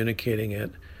 but communicating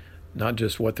it, not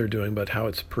just what they're doing, but how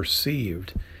it's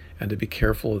perceived, and to be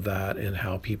careful of that and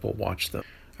how people watch them.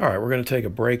 All right, we're going to take a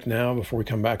break now before we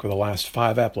come back with the last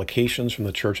 5 applications from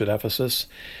the church at Ephesus.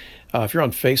 If you're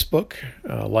on Facebook,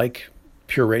 like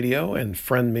Pure Radio and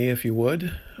friend me if you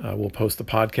would. We'll post the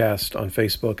podcast on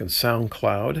Facebook and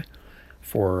SoundCloud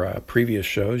for previous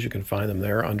shows. You can find them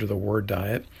there under the Word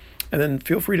Diet. And then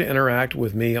feel free to interact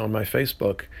with me on my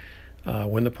Facebook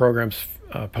when the program's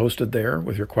posted there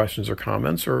with your questions or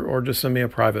comments, or just send me a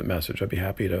private message. I'd be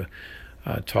happy to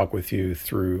talk with you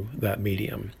through that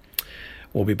medium.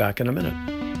 We'll be back in a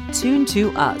minute. Tune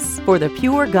to us for the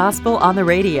Pure Gospel on the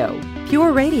radio.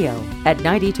 Pure Radio at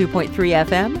 92.3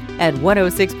 FM and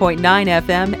 106.9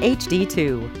 FM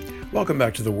HD2. Welcome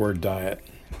back to the Word Diet.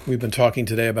 We've been talking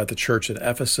today about the church at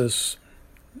Ephesus,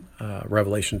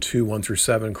 Revelation 2,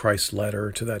 1-7, Christ's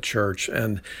letter to that church.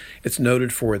 And it's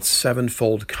noted for its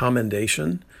 7-fold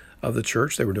commendation of the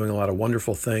church. They were doing a lot of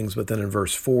wonderful things, but then in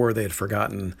verse 4, they had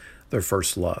forgotten their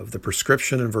first love. The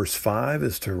prescription in verse 5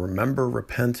 is to remember,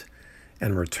 repent,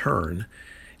 and return.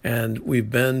 And we've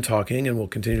been talking, and we'll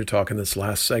continue to talk in this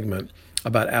last segment,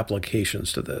 about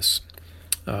applications to this.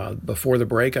 Before the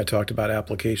break, I talked about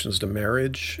applications to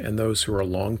marriage and those who are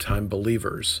longtime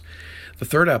believers. The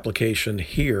third application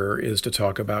here is to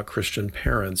talk about Christian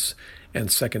parents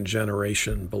and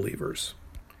second-generation believers.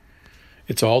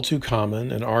 It's all too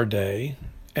common in our day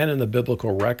and in the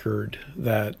biblical record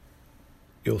that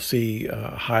you'll see a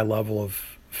high level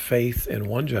of faith in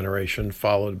one generation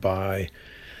followed by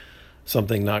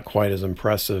something not quite as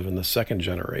impressive in the second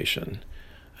generation.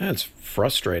 And it's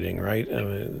frustrating, right? I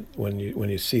mean, when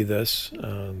you see this,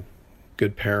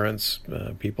 good parents,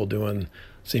 people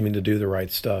seeming to do the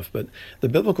right stuff. But the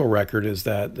biblical record is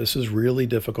that this is really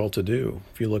difficult to do.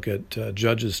 If you look at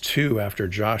Judges 2, after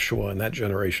Joshua and that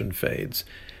generation fades,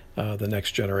 the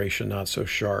next generation not so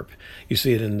sharp. You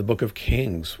see it in the book of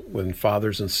Kings when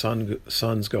fathers and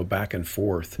sons go back and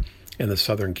forth in the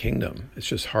southern kingdom. It's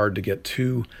just hard to get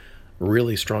 2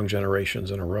 really strong generations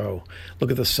in a row.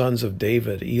 Look at the sons of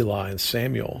David, Eli, and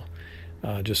Samuel.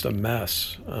 Just a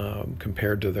mess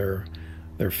compared to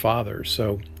their fathers.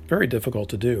 So very difficult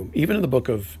to do. Even in the book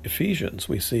of Ephesians,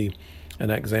 we see an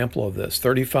example of this.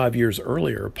 35 years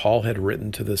earlier, Paul had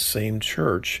written to this same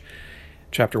church,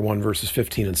 chapter 1, verses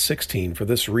 15 and 16, "For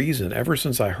this reason, ever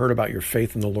since I heard about your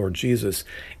faith in the Lord Jesus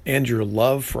and your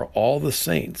love for all the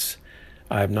saints,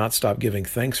 I have not stopped giving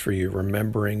thanks for you,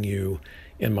 remembering you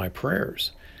in my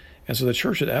prayers." And so the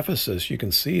church at Ephesus, you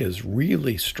can see, is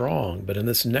really strong. But in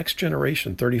this next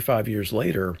generation, 35 years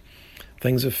later,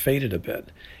 things have faded a bit.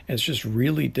 And it's just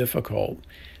really difficult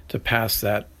to pass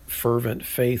that fervent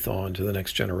faith on to the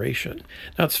next generation.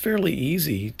 Now, it's fairly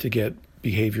easy to get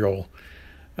behavioral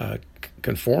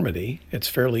conformity. It's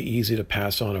fairly easy to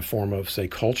pass on a form of, say,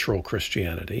 cultural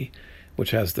Christianity,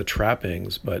 which has the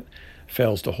trappings but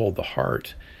fails to hold the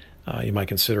heart. You might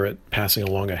consider it passing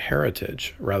along a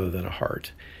heritage rather than a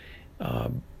heart.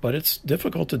 But it's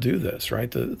difficult to do this, right?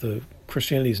 The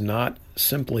Christianity is not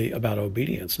simply about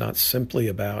obedience, not simply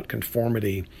about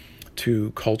conformity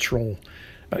to cultural,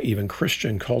 even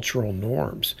Christian cultural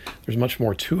norms. There's much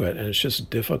more to it, and it's just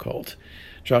difficult.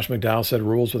 Josh McDowell said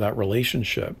rules without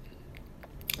relationship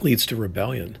leads to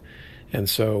rebellion. And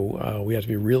so we have to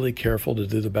be really careful to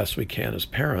do the best we can as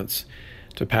parents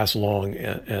to pass along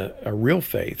a real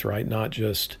faith, right? Not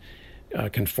just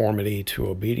conformity to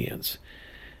obedience.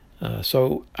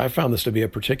 So I found this to be a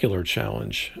particular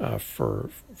challenge for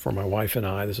my wife and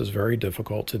I. This is very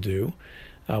difficult to do.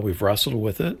 We've wrestled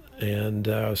with it, and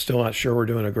still not sure we're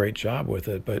doing a great job with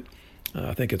it. But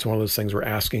I think it's one of those things where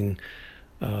asking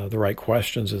the right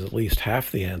questions is at least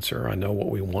half the answer. I know what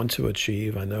we want to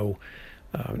achieve. I know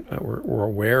we're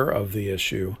aware of the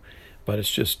issue, but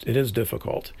it is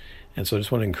difficult. And so I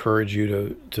just want to encourage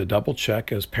you to double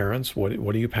check as parents, what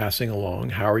are you passing along?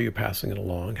 How are you passing it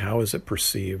along? How is it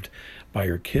perceived by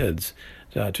your kids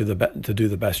to do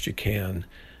the best you can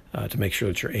to make sure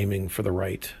that you're aiming for the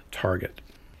right target?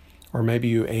 Or maybe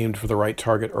you aimed for the right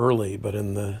target early, but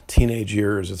in the teenage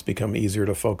years, it's become easier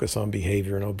to focus on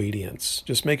behavior and obedience.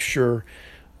 Just make sure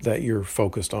that you're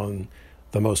focused on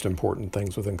the most important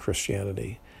things within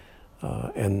Christianity.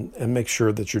 And make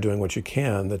sure that you're doing what you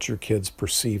can, that your kids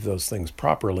perceive those things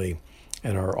properly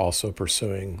and are also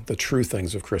pursuing the true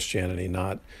things of Christianity,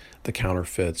 not the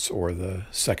counterfeits or the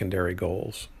secondary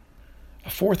goals. A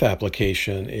fourth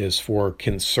application is for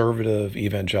conservative,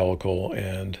 evangelical,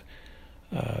 and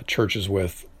churches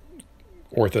with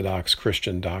Orthodox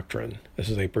Christian doctrine. This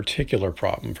is a particular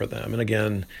problem for them. And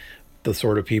again, the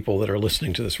sort of people that are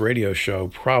listening to this radio show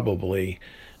probably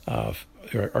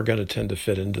are going to tend to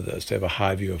fit into this. They have a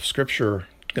high view of Scripture,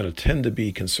 going to tend to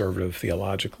be conservative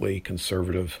theologically,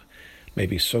 conservative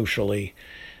maybe socially.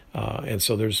 And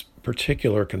so there's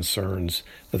particular concerns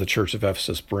that the Church of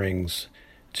Ephesus brings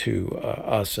to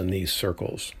us in these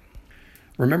circles.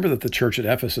 Remember that the church at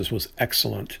Ephesus was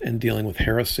excellent in dealing with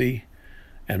heresy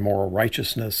and moral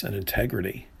righteousness and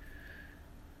integrity.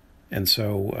 And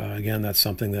so, again, that's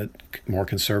something that more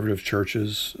conservative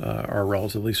churches are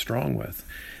relatively strong with.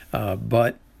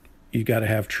 But you got to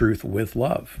have truth with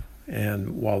love.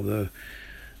 And while the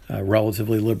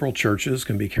relatively liberal churches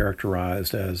can be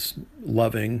characterized as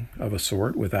loving of a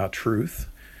sort without truth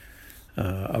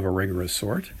of a rigorous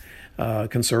sort,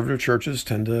 conservative churches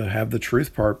tend to have the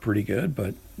truth part pretty good,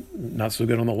 but not so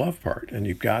good on the love part. And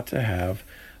you've got to have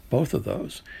both of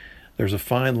those. There's a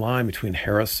fine line between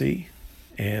heresy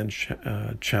and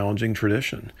challenging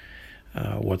tradition.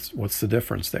 What's the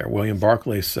difference there? William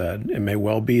Barclay said, "It may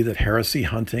well be that heresy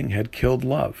hunting had killed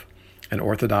love, and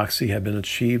orthodoxy had been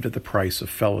achieved at the price of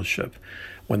fellowship.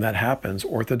 When that happens,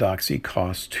 orthodoxy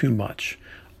costs too much.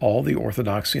 All the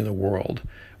orthodoxy in the world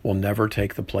will never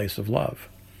take the place of love."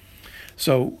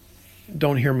 So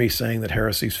don't hear me saying that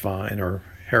heresy's fine or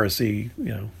heresy,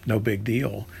 no big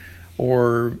deal,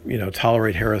 or,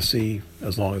 tolerate heresy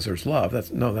as long as there's love.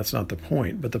 That's not the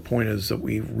point. But the point is that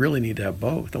we really need to have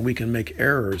both, and we can make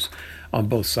errors on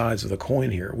both sides of the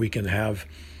coin here. We can have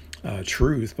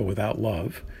truth, but without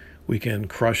love. We can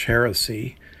crush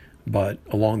heresy, but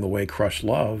along the way crush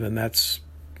love, and that's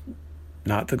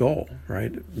not the goal,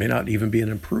 right? It may not even be an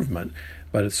improvement,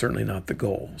 but it's certainly not the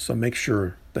goal. So make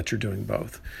sure that you're doing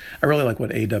both. I really like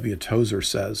what A.W. Tozer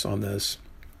says on this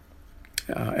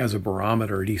as a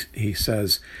barometer. He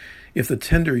says, "If the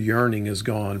tender yearning is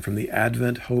gone from the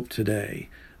Advent hope today,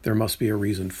 there must be a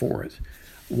reason for it.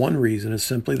 One reason is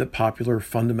simply that popular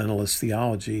fundamentalist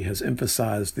theology has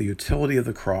emphasized the utility of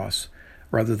the cross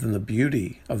rather than the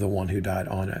beauty of the one who died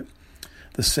on it.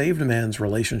 The saved man's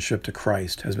relationship to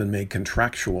Christ has been made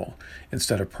contractual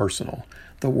instead of personal.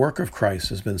 The work of Christ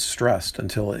has been stressed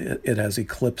until it has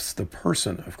eclipsed the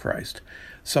person of Christ.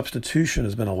 Substitution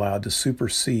has been allowed to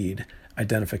supersede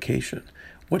identification.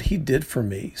 What he did for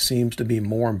me seems to be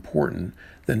more important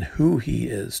than who he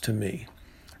is to me.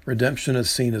 Redemption is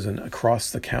seen as an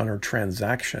across-the-counter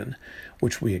transaction,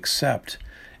 which we accept,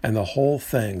 and the whole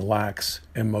thing lacks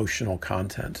emotional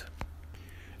content."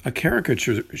 A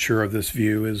caricature of this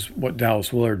view is what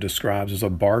Dallas Willard describes as a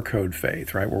barcode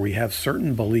faith, right? Where we have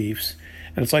certain beliefs,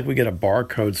 and it's like we get a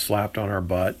barcode slapped on our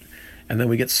butt, and then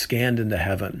we get scanned into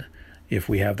heaven if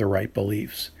we have the right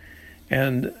beliefs.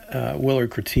 And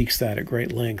Willard critiques that at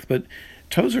great length. But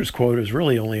Tozer's quote is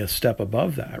really only a step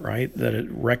above that, right? That it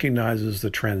recognizes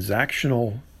the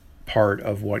transactional part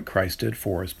of what Christ did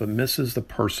for us, but misses the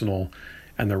personal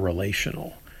and the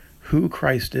relational. Who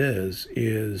Christ is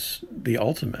the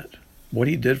ultimate. What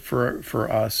he did for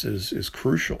us is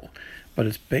crucial, but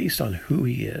it's based on who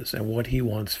he is and what he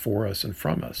wants for us and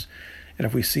from us. And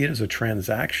if we see it as a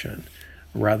transaction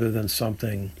rather than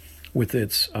something with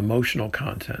its emotional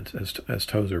content, as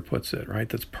Tozer puts it, right,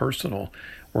 that's personal,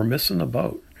 we're missing the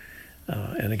boat.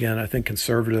 And again, I think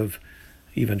conservative,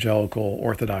 evangelical,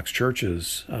 Orthodox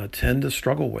churches tend to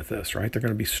struggle with this, right? They're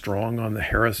going to be strong on the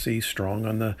heresy, strong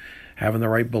on the having the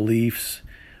right beliefs,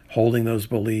 holding those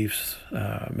beliefs,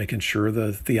 making sure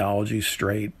the theology's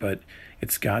straight, but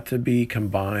it's got to be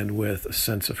combined with a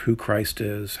sense of who Christ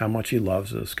is, how much he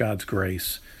loves us, God's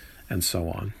grace, and so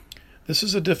on. This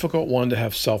is a difficult one to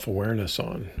have self-awareness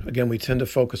on. Again, we tend to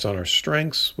focus on our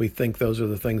strengths. We think those are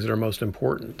the things that are most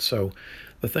important. So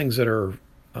the things that are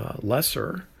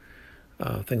lesser,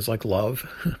 things like love,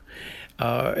 it's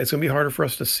going to be harder for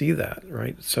us to see that,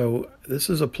 right? So this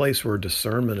is a place where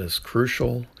discernment is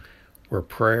crucial, where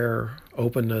prayer,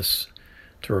 openness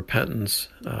to repentance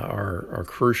are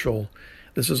crucial.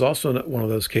 This is also one of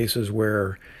those cases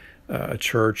where a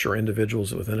church or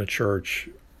individuals within a church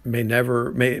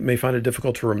may find it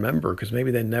difficult to remember because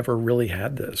maybe they never really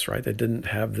had this, right? They didn't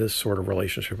have this sort of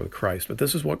relationship with Christ. But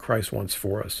this is what Christ wants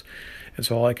for us. And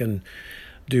so all I can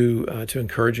do to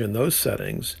encourage you in those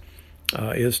settings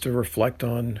is to reflect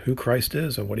on who Christ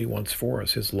is and what he wants for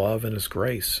us, his love and his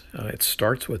grace. It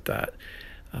starts with that.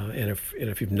 And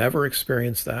if you've never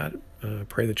experienced that,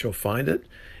 pray that you'll find it.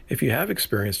 If you have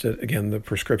experienced it, again, the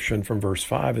prescription from verse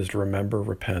 5 is to remember,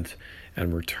 repent,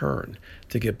 and return,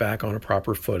 to get back on a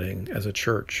proper footing as a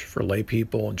church for lay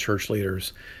people and church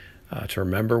leaders, to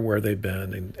remember where they've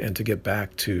been and to get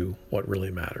back to what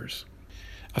really matters.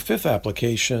 A fifth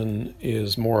application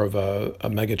is more of a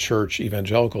mega-church,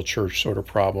 evangelical church sort of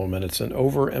problem, and it's an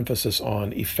overemphasis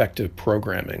on effective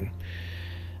programming.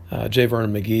 J.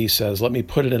 Vernon McGee says, "Let me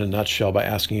put it in a nutshell by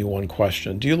asking you one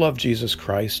question. Do you love Jesus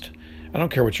Christ? I don't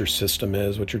care what your system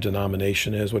is, what your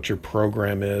denomination is, what your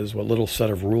program is, what little set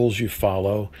of rules you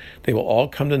follow. They will all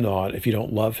come to naught if you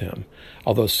don't love him.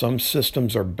 Although some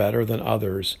systems are better than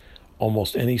others,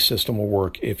 almost any system will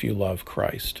work if you love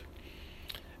Christ."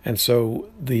 And so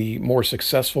the more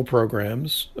successful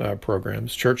programs,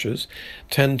 churches,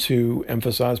 tend to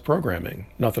emphasize programming.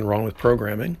 Nothing wrong with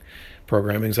programming.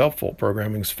 Programming's helpful.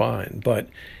 Programming's fine. But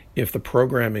if the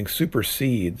programming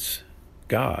supersedes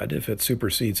God, if it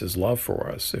supersedes his love for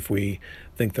us, if we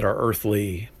think that our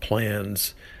earthly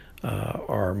plans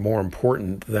are more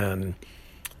important than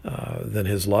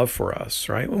his love for us,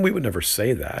 right? And we would never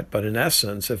say that, but in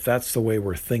essence, if that's the way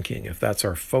we're thinking, if that's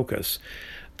our focus,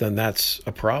 then that's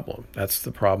a problem. That's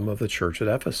the problem of the church at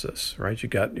Ephesus, right?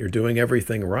 You're doing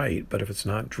everything right, but if it's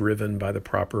not driven by the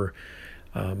proper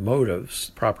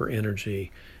motives, proper energy,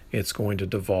 it's going to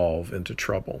devolve into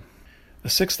trouble. A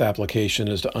sixth application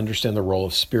is to understand the role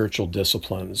of spiritual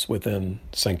disciplines within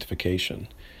sanctification.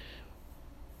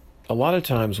 A lot of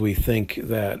times we think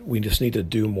that we just need to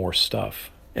do more stuff.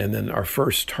 And then our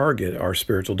first target are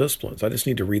spiritual disciplines. I just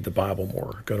need to read the Bible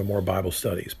more, go to more Bible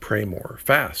studies, pray more,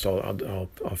 fast. I'll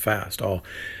fast. I'll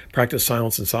practice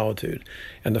silence and solitude.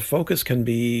 And the focus can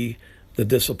be the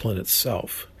discipline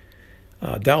itself.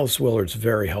 Dallas Willard's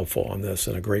very helpful on this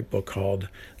in a great book called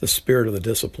The Spirit of the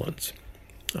Disciplines.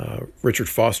 Richard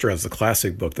Foster has the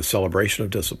classic book, The Celebration of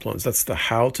Disciplines. That's the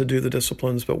how to do the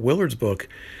disciplines, but Willard's book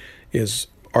is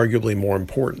arguably more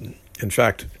important. In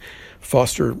fact,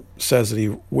 Foster says that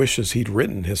he wishes he'd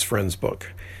written his friend's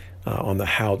book on the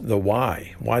how, the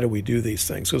why. Why do we do these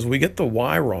things? Because if we get the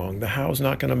why wrong, the how is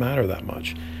not going to matter that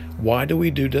much. Why do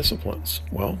we do disciplines?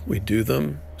 Well, we do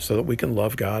them so that we can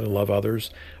love God and love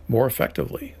others more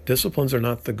effectively. Disciplines are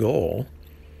not the goal,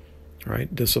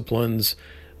 right? Disciplines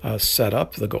set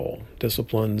up the goal.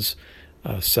 Disciplines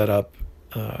set up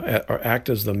or act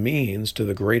as the means to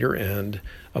the greater end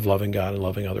of loving God and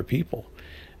loving other people.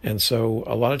 And so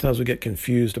a lot of times we get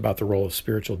confused about the role of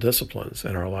spiritual disciplines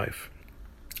in our life.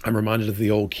 I'm reminded of the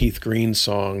old Keith Green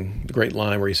song, the great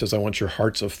line where he says, "I want your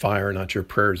hearts of fire, not your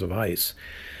prayers of ice."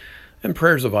 And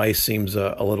prayers of ice seems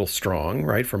a little strong,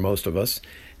 right, for most of us.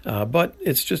 But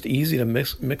it's just easy to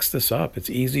mix this up. It's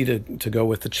easy to go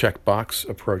with the checkbox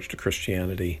approach to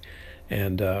Christianity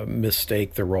and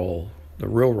mistake the real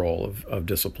role of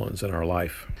disciplines in our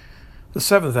life. The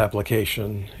seventh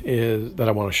application that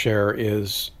I want to share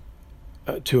is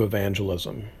to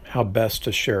evangelism, how best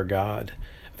to share God.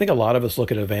 I think a lot of us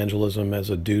look at evangelism as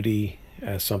a duty,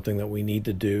 as something that we need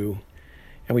to do,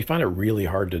 and we find it really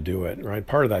hard to do it, right?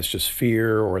 Part of that's just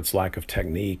fear or it's lack of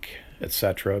technique,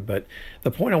 etc. But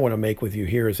the point I want to make with you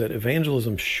here is that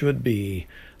evangelism should be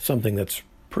something that's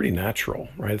pretty natural,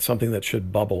 right? It's something that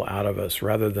should bubble out of us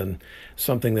rather than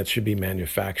something that should be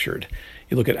manufactured.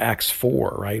 You look at Acts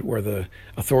 4, right, where the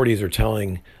authorities are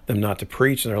telling them not to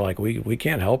preach, and they're like, we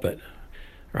can't help it,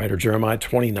 right? Or Jeremiah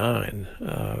 29,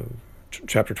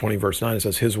 chapter 20, verse 9, it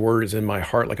says, "His word is in my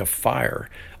heart like a fire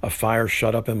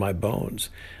shut up in my bones."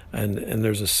 And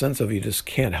there's a sense of you just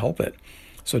can't help it.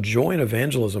 So joy and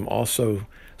evangelism also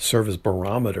serve as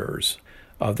barometers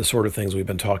of the sort of things we've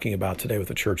been talking about today with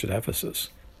the church at Ephesus.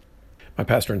 My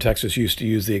pastor in Texas used to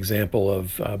use the example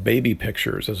of baby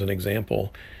pictures as an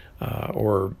example,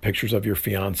 or pictures of your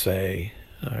fiance,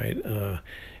 right?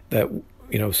 That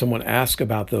someone asks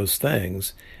about those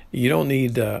things, You don't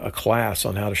need a class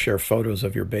on how to share photos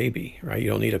of your baby, right? You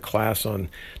don't need a class on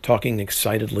talking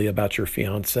excitedly about your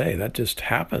fiance. That just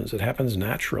happens. It happens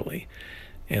naturally.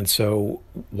 And so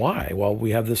why? Well,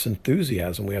 we have this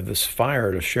enthusiasm, we have this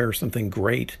fire to share something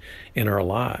great in our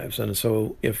lives. And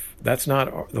so if that's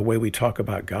not the way we talk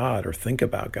about God or think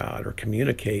about God or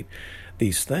communicate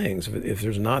these things, if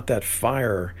there's not that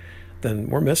fire, then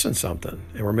we're missing something.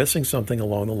 And we're missing something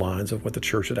along the lines of what the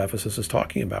church at Ephesus is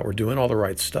talking about. We're doing all the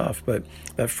right stuff, but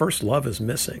that first love is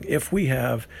missing. If we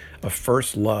have a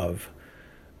first love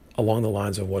along the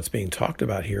lines of what's being talked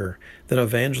about here, then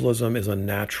evangelism is a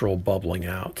natural bubbling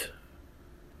out.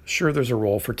 Sure, there's a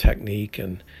role for technique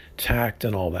and tact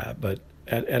and all that, but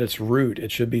at its root, it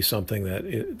should be something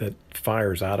that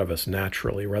fires out of us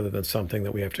naturally rather than something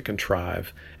that we have to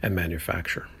contrive and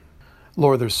manufacture.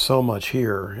 Lord, there's so much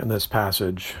here in this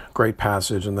passage, great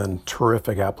passage, and then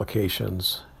terrific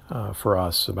applications for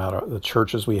us about the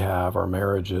churches we have, our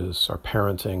marriages, our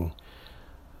parenting,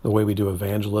 the way we do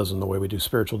evangelism, the way we do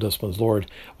spiritual disciplines.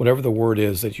 Lord, whatever the word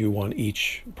is that you want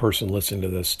each person listening to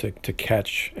this to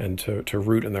catch and to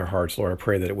root in their hearts, Lord, I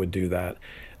pray that it would do that.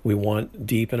 We want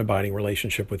deep and abiding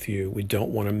relationship with you. We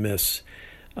don't want to miss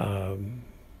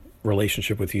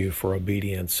relationship with you for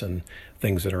obedience and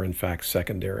things that are in fact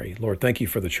secondary. Lord, thank you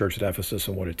for the church at Ephesus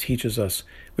and what it teaches us.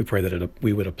 We pray that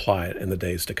we would apply it in the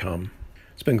days to come.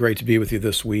 It's been great to be with you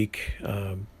this week.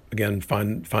 Again,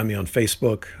 find me on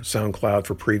Facebook, SoundCloud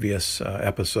for previous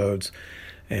episodes,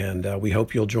 and we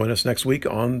hope you'll join us next week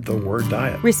on The Word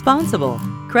Diet. Responsible,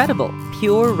 credible,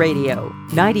 pure radio,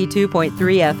 92.3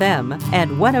 FM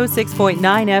and 106.9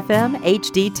 FM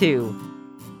HD2.